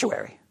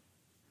sanctuary.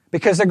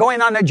 Because they're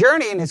going on a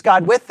journey, and is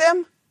God with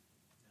them?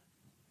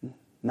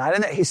 Not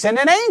in He sent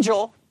an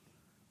angel.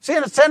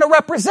 Sent a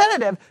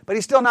representative, but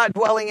he's still not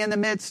dwelling in the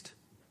midst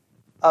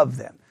of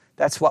them.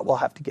 That's what we'll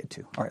have to get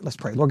to. All right, let's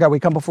pray. Lord God, we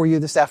come before you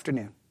this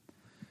afternoon.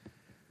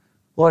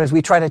 Lord, as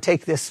we try to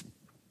take this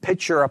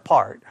picture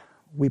apart,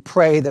 we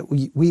pray that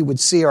we would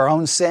see our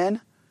own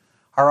sin,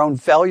 our own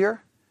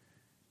failure,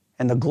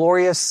 and the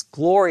glorious,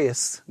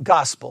 glorious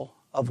gospel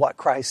of what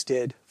Christ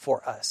did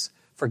for us.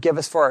 Forgive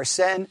us for our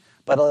sin,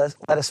 but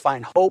let us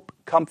find hope,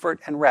 comfort,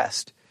 and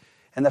rest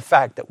in the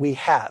fact that we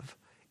have,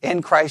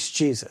 in Christ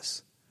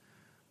Jesus,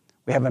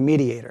 we have a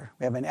mediator,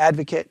 we have an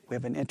advocate, we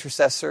have an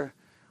intercessor,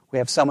 we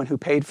have someone who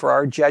paid for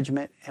our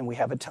judgment, and we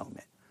have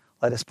atonement.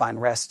 Let us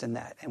find rest in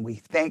that. And we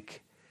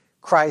thank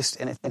Christ,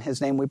 and in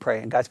his name we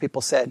pray. And God's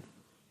people said,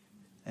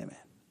 amen.